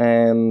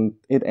 And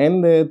it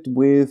ended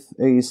with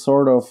a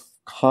sort of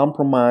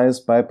compromise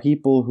by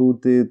people who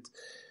did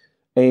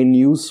a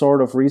new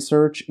sort of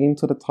research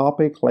into the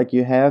topic. Like,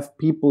 you have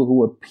people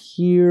who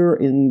appear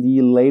in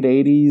the late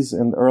 80s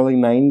and early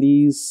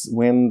 90s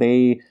when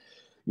they,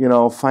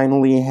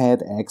 finally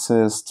had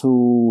access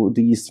to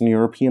the Eastern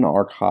European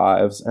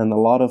archives, and a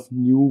lot of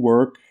new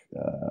work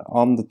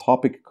on the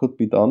topic could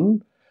be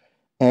done.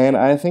 And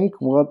I think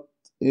what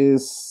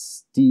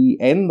is the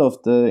end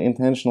of the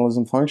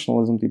intentionalism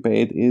functionalism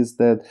debate is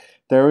that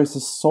there is a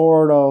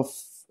sort of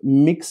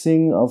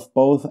mixing of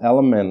both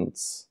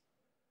elements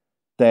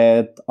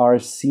that are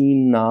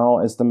seen now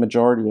as the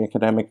majority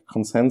academic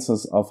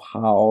consensus of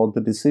how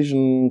the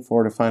decision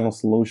for the final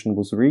solution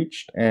was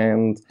reached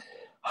and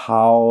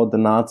how the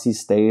Nazi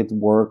state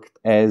worked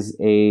as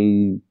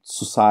a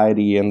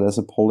society and as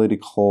a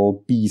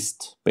political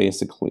beast,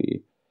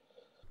 basically.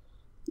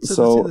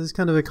 So there's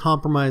kind of a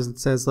compromise that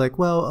says, a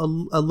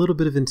little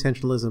bit of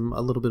intentionalism,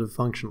 a little bit of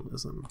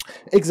functionalism.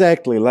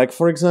 Exactly. Like,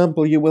 for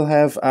example, you will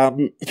have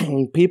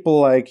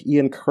people like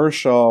Ian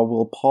Kershaw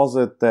will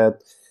posit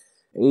that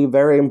a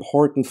very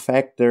important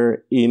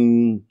factor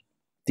in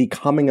the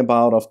coming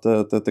about of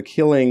the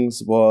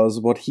killings was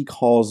what he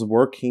calls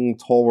working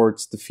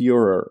towards the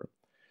Führer.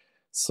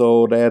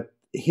 So that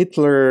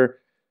Hitler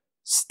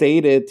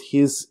stated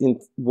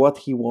what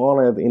he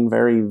wanted in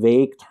very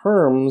vague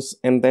terms,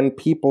 and then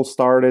people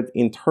started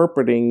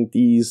interpreting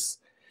these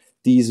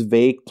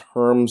vague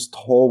terms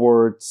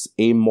towards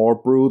a more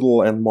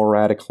brutal and more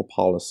radical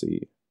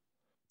policy.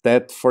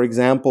 That, for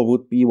example,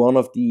 would be one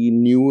of the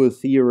newer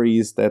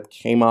theories that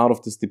came out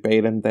of this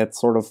debate, and that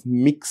sort of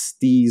mixed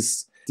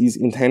these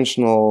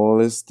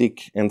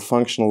intentionalistic and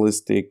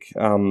functionalistic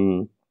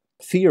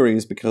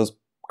theories, because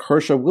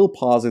Kershaw will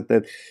posit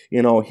that,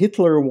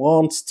 Hitler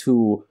wants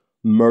to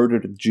murder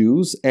the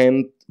Jews,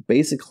 and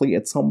basically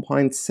at some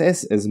point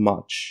says as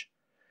much.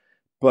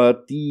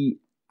 But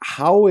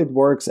how it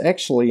works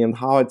actually and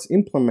how it's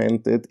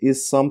implemented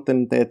is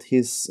something that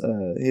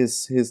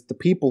the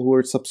people who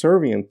are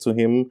subservient to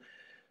him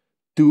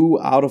do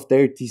out of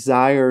their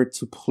desire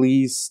to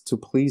please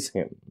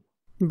him.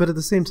 But at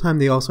the same time,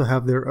 they also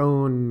have their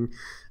own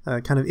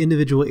kind of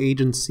individual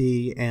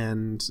agency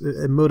and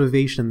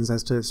motivations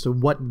as to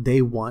what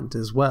they want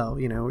as well.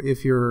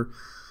 If you're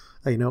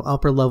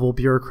upper level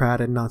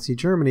bureaucrat in Nazi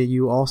Germany,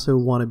 you also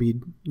want to be,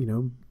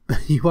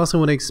 you also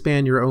want to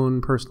expand your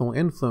own personal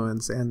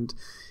influence. And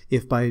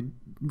if by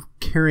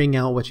carrying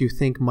out what you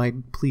think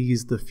might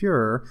please the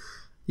Führer,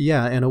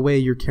 yeah, in a way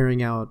you're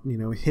carrying out,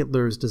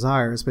 Hitler's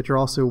desires, but you're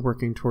also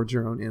working towards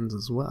your own ends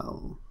as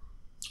well.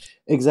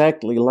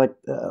 Exactly. Like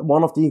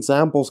one of the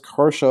examples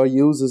Kershaw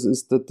uses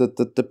is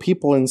the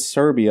people in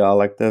Serbia,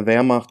 like the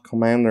Wehrmacht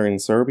commander in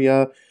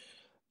Serbia.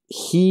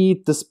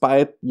 He,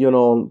 despite, the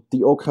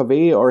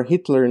OKW or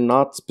Hitler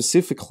not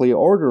specifically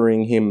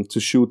ordering him to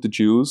shoot the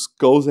Jews,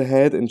 goes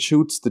ahead and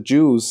shoots the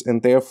Jews,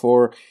 and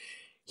therefore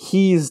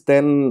he's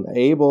then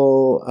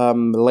able,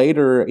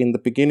 later in the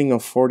beginning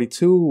of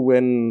 42,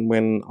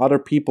 when other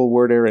people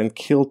were there and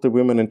killed the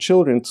women and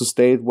children, to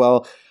state,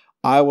 well,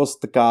 I was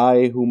the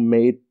guy who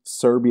made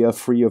Serbia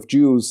free of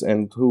Jews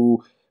and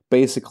who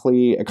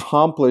basically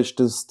accomplished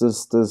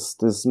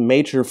this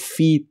major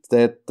feat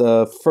that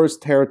the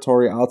first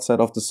territory outside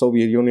of the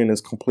Soviet Union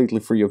is completely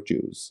free of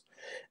Jews.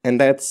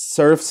 And that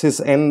serves his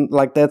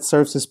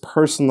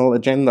personal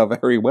agenda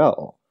very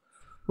well.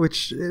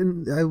 Which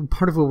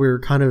part of what we're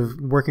kind of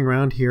working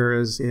around here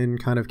is in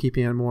kind of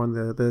keeping it more on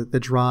the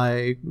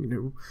dry,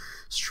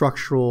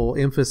 structural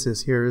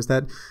emphasis here, is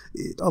that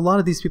a lot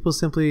of these people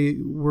simply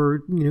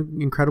were,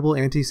 incredible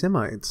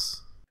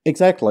anti-Semites.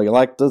 Exactly.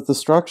 Like the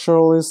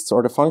structuralists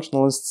or the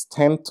functionalists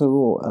tend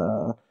to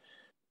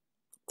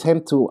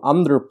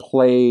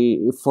underplay,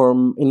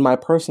 in my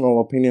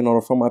personal opinion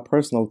or from my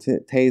personal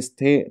taste,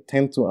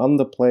 tend to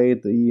underplay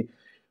the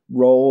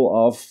role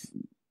of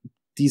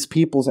these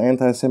people's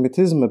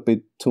anti-Semitism a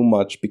bit too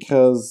much,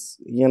 because,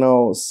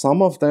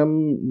 some of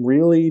them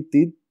really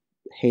did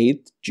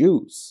hate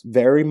Jews,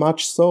 very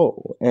much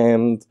so,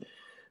 and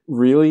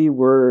really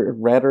were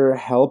rather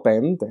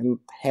hell-bent and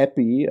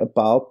happy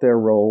about their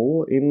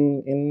role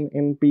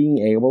in being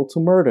able to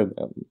murder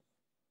them.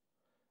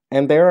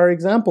 And there are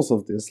examples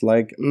of this,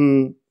 like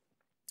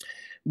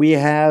we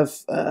have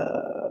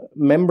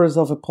members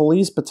of a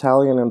police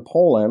battalion in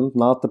Poland,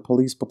 not the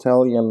police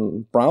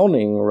battalion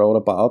Browning wrote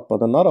about,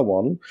 but another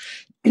one.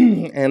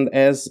 And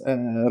as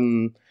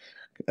Malmann,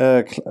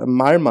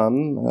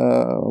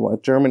 a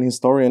German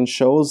historian,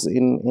 shows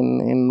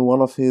in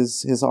one of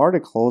his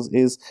articles,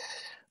 is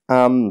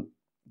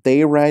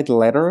they write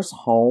letters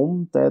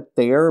home that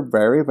they're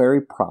very,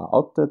 very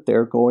proud that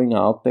they're going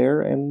out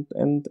there and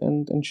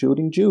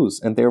shooting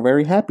Jews. And they're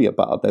very happy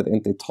about that.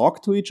 And they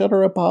talk to each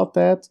other about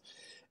that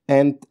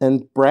and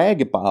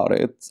brag about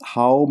it,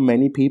 how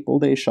many people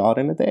they shot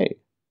in a day.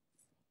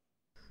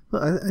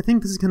 Well, I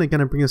think this is going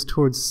to bring us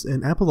towards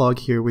an epilogue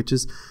here, which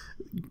is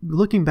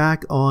looking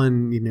back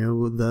on,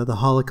 the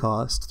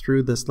Holocaust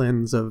through this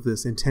lens of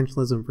this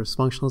intentionalism versus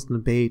functionalism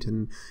debate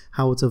and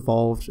how it's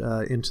evolved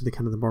into the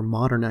kind of the more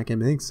modern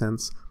academic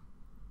sense.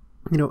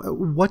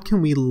 What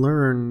can we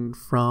learn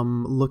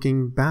from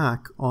looking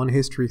back on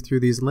history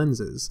through these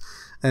lenses?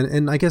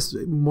 And I guess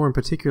more in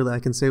particular, I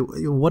can say,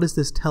 what does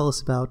this tell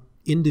us about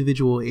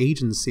individual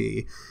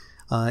agency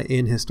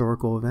in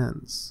historical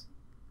events?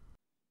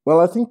 Well,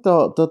 I think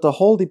the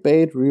whole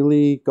debate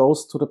really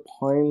goes to the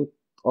point,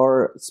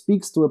 or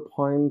speaks to a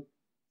point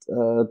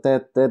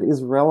that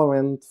is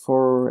relevant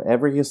for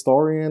every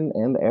historian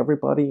and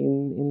everybody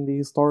in the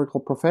historical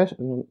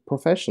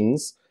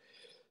professions,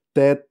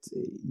 that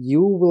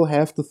you will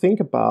have to think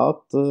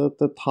about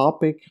the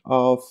topic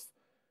of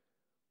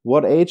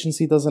what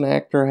agency does an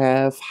actor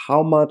have,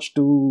 how much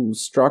do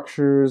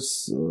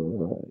structures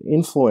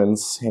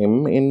influence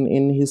him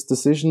in his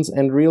decisions,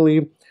 and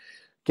really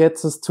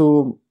gets us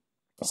to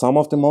some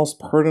of the most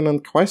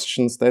pertinent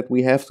questions that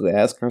we have to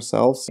ask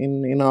ourselves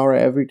in our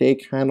everyday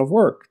kind of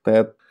work.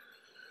 That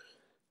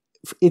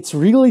it's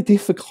really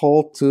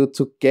difficult to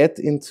get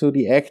into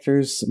the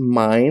actor's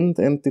mind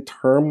and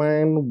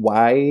determine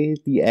why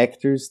the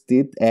actors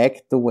did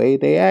act the way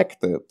they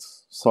acted.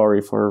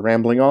 Sorry for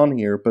rambling on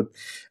here, but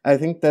I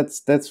think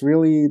that's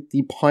really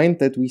the point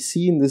that we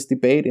see in this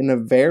debate in a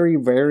very,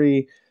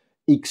 very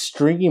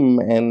extreme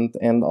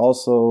and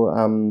also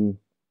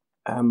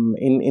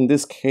in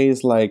this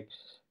case, like,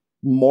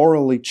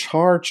 morally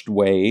charged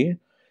way,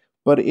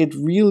 but it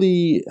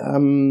really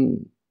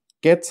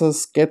gets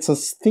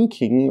us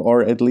thinking,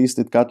 or at least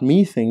it got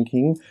me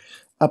thinking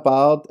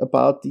about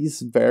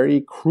these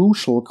very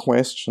crucial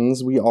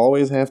questions we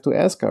always have to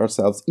ask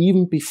ourselves,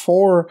 even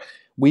before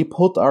we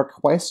put our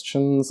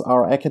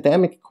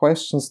academic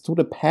questions to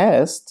the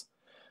past.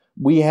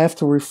 We have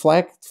to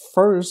reflect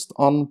first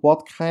on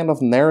what kind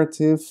of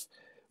narrative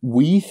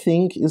we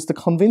think is the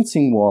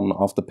convincing one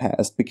of the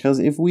past. Because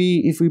if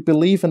we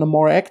believe in a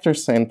more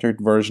actor-centered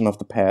version of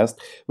the past,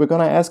 we're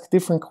going to ask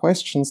different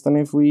questions than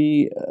if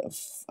we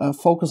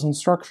focus on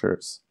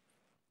structures.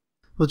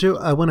 Well, Joe,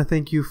 I want to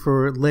thank you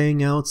for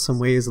laying out some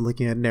ways of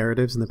looking at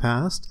narratives in the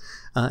past,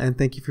 and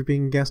thank you for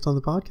being a guest on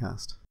the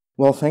podcast.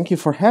 Well, thank you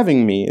for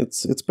having me.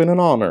 It's been an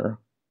honor.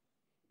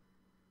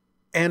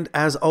 And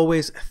as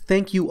always,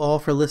 thank you all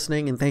for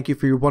listening, and thank you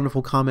for your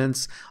wonderful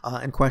comments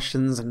and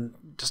questions and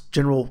just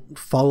general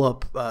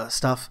follow-up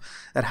stuff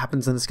that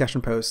happens in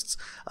discussion posts.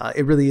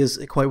 It really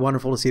is quite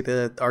wonderful to see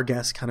our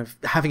guests kind of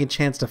having a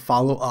chance to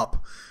follow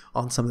up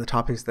on some of the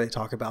topics they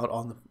talk about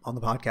on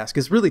the podcast.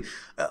 Because really,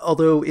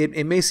 although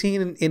it may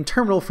seem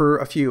interminable for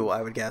a few,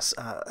 I would guess,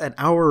 an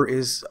hour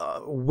is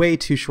way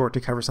too short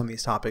to cover some of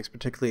these topics,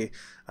 particularly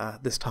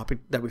this topic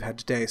that we've had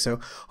today. So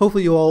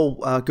hopefully you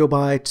all go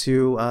by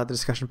to the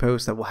discussion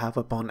post that we'll have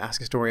up on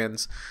Ask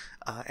Historians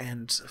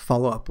and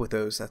follow up with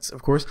those. That's,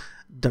 of course,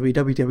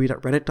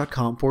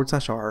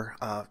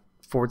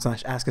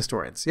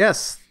 www.reddit.com/r/AskHistorians.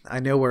 Yes,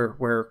 I know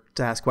where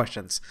to ask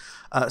questions.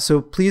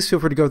 So please feel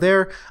free to go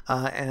there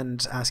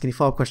and ask any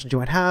follow-up questions you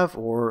might have,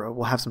 or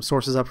we'll have some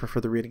sources up for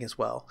further reading as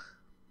well.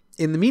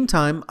 In the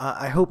meantime,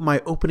 I hope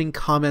my opening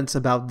comments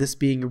about this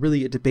being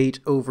really a debate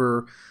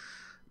over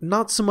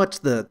not so much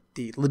the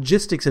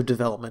logistics of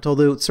development,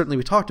 although certainly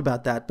we talked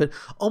about that, but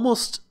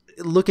almost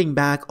looking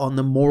back on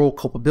the moral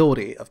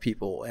culpability of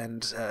people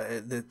and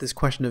this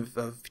question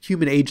of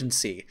human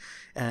agency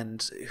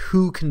and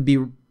who can be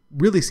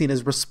really seen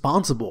as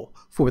responsible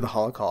for the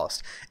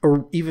Holocaust,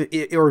 or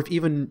if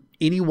even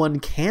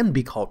anyone can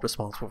be called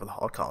responsible for the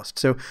Holocaust.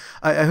 So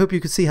I hope you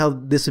could see how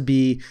this would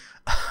be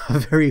a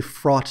very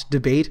fraught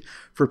debate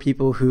for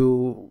people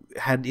who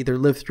had either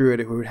lived through it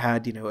or who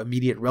had,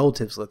 immediate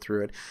relatives live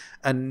through it.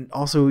 And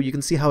also you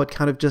can see how it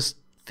kind of just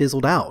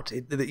fizzled out.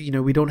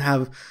 We don't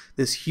have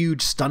this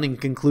huge stunning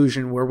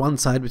conclusion where one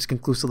side was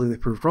conclusively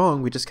proved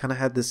wrong. We just kind of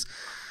had this,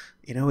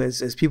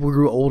 as people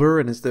grew older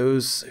and as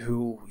those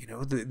who,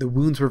 the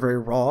wounds were very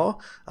raw,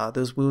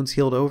 those wounds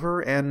healed over,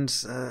 and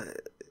the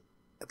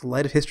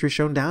light of history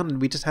shone down,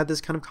 and we just had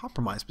this kind of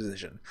compromise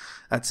position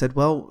that said,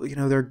 well,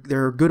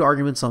 there are good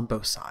arguments on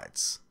both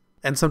sides.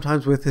 And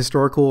sometimes with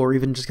historical or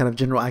even just kind of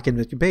general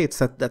academic debates,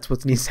 that's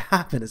what needs to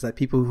happen, is that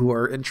people who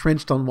are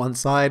entrenched on one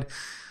side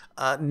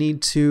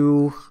need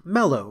to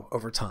mellow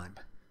over time,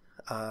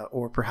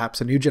 or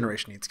perhaps a new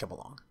generation needs to come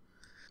along.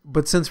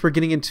 But since we're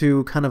getting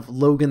into kind of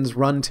Logan's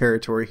Run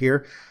territory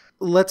here,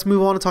 let's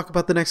move on and talk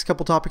about the next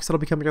couple topics that'll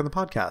be coming on the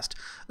podcast.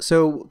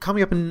 So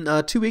coming up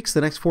in 2 weeks,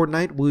 the next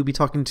fortnight, we'll be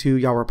talking to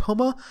Yaura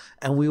Poma,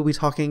 and we will be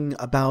talking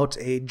about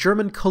a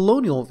German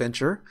colonial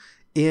venture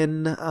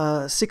in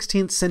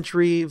 16th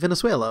century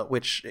Venezuela,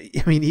 which,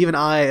 even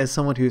I, as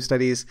someone who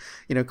studies,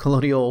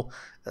 colonial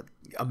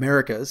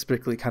Americas,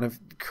 particularly kind of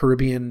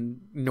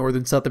Caribbean,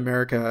 Northern South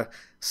America,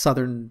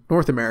 Southern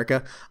North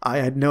America, I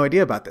had no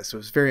idea about this. It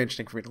was very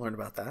interesting for me to learn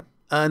about that.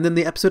 And then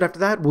the episode after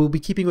that, we'll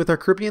be keeping with our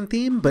Caribbean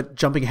theme, but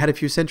jumping ahead a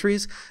few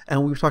centuries.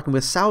 And we were talking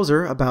with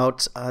Sauser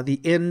about the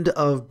end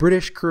of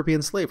British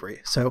Caribbean slavery.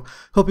 So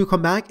hope you'll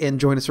come back and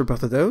join us for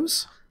both of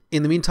those.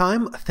 In the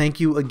meantime, thank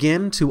you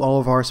again to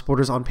all of our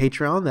supporters on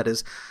Patreon. That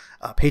is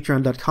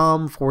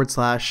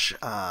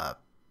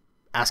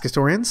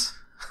patreon.com/AskHistorians.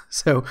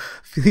 So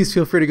please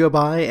feel free to go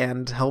by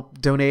and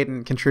help donate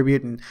and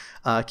contribute and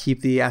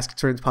keep the Ask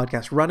Historians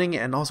podcast running,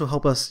 and also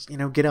help us,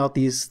 get out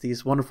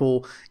these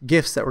wonderful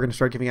gifts that we're going to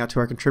start giving out to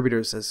our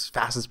contributors as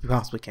fast as we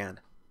possibly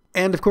can.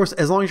 And of course,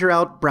 as long as you're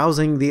out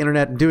browsing the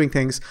internet and doing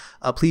things,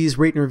 please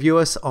rate and review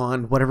us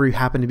on whatever you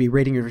happen to be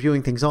rating and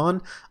reviewing things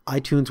on.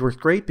 iTunes works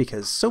great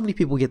because so many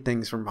people get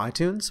things from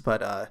iTunes,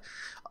 but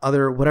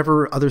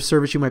whatever other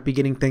service you might be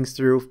getting things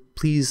through,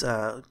 please,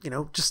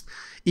 just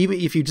even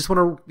if you just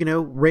want to,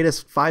 rate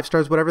us 5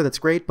 stars, whatever, that's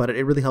great. But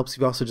it really helps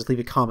if you also just leave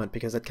a comment,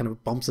 because that kind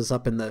of bumps us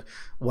up in the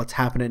what's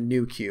happening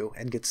new queue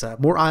and gets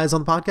more eyes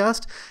on the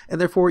podcast.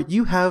 And therefore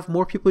you have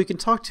more people you can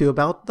talk to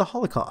about the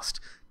Holocaust.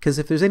 Because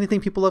if there's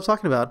anything people love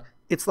talking about,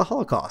 it's the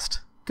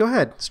Holocaust. Go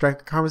ahead,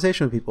 strike a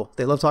conversation with people.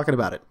 They love talking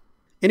about it.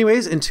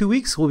 Anyways, in 2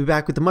 weeks, we'll be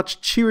back with a much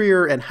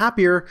cheerier and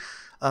happier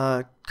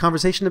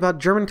conversation about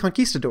German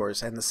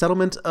conquistadors and the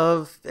settlement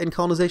and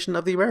colonization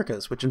of the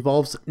Americas, which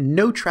involves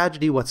no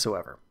tragedy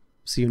whatsoever.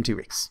 See you in 2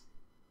 weeks.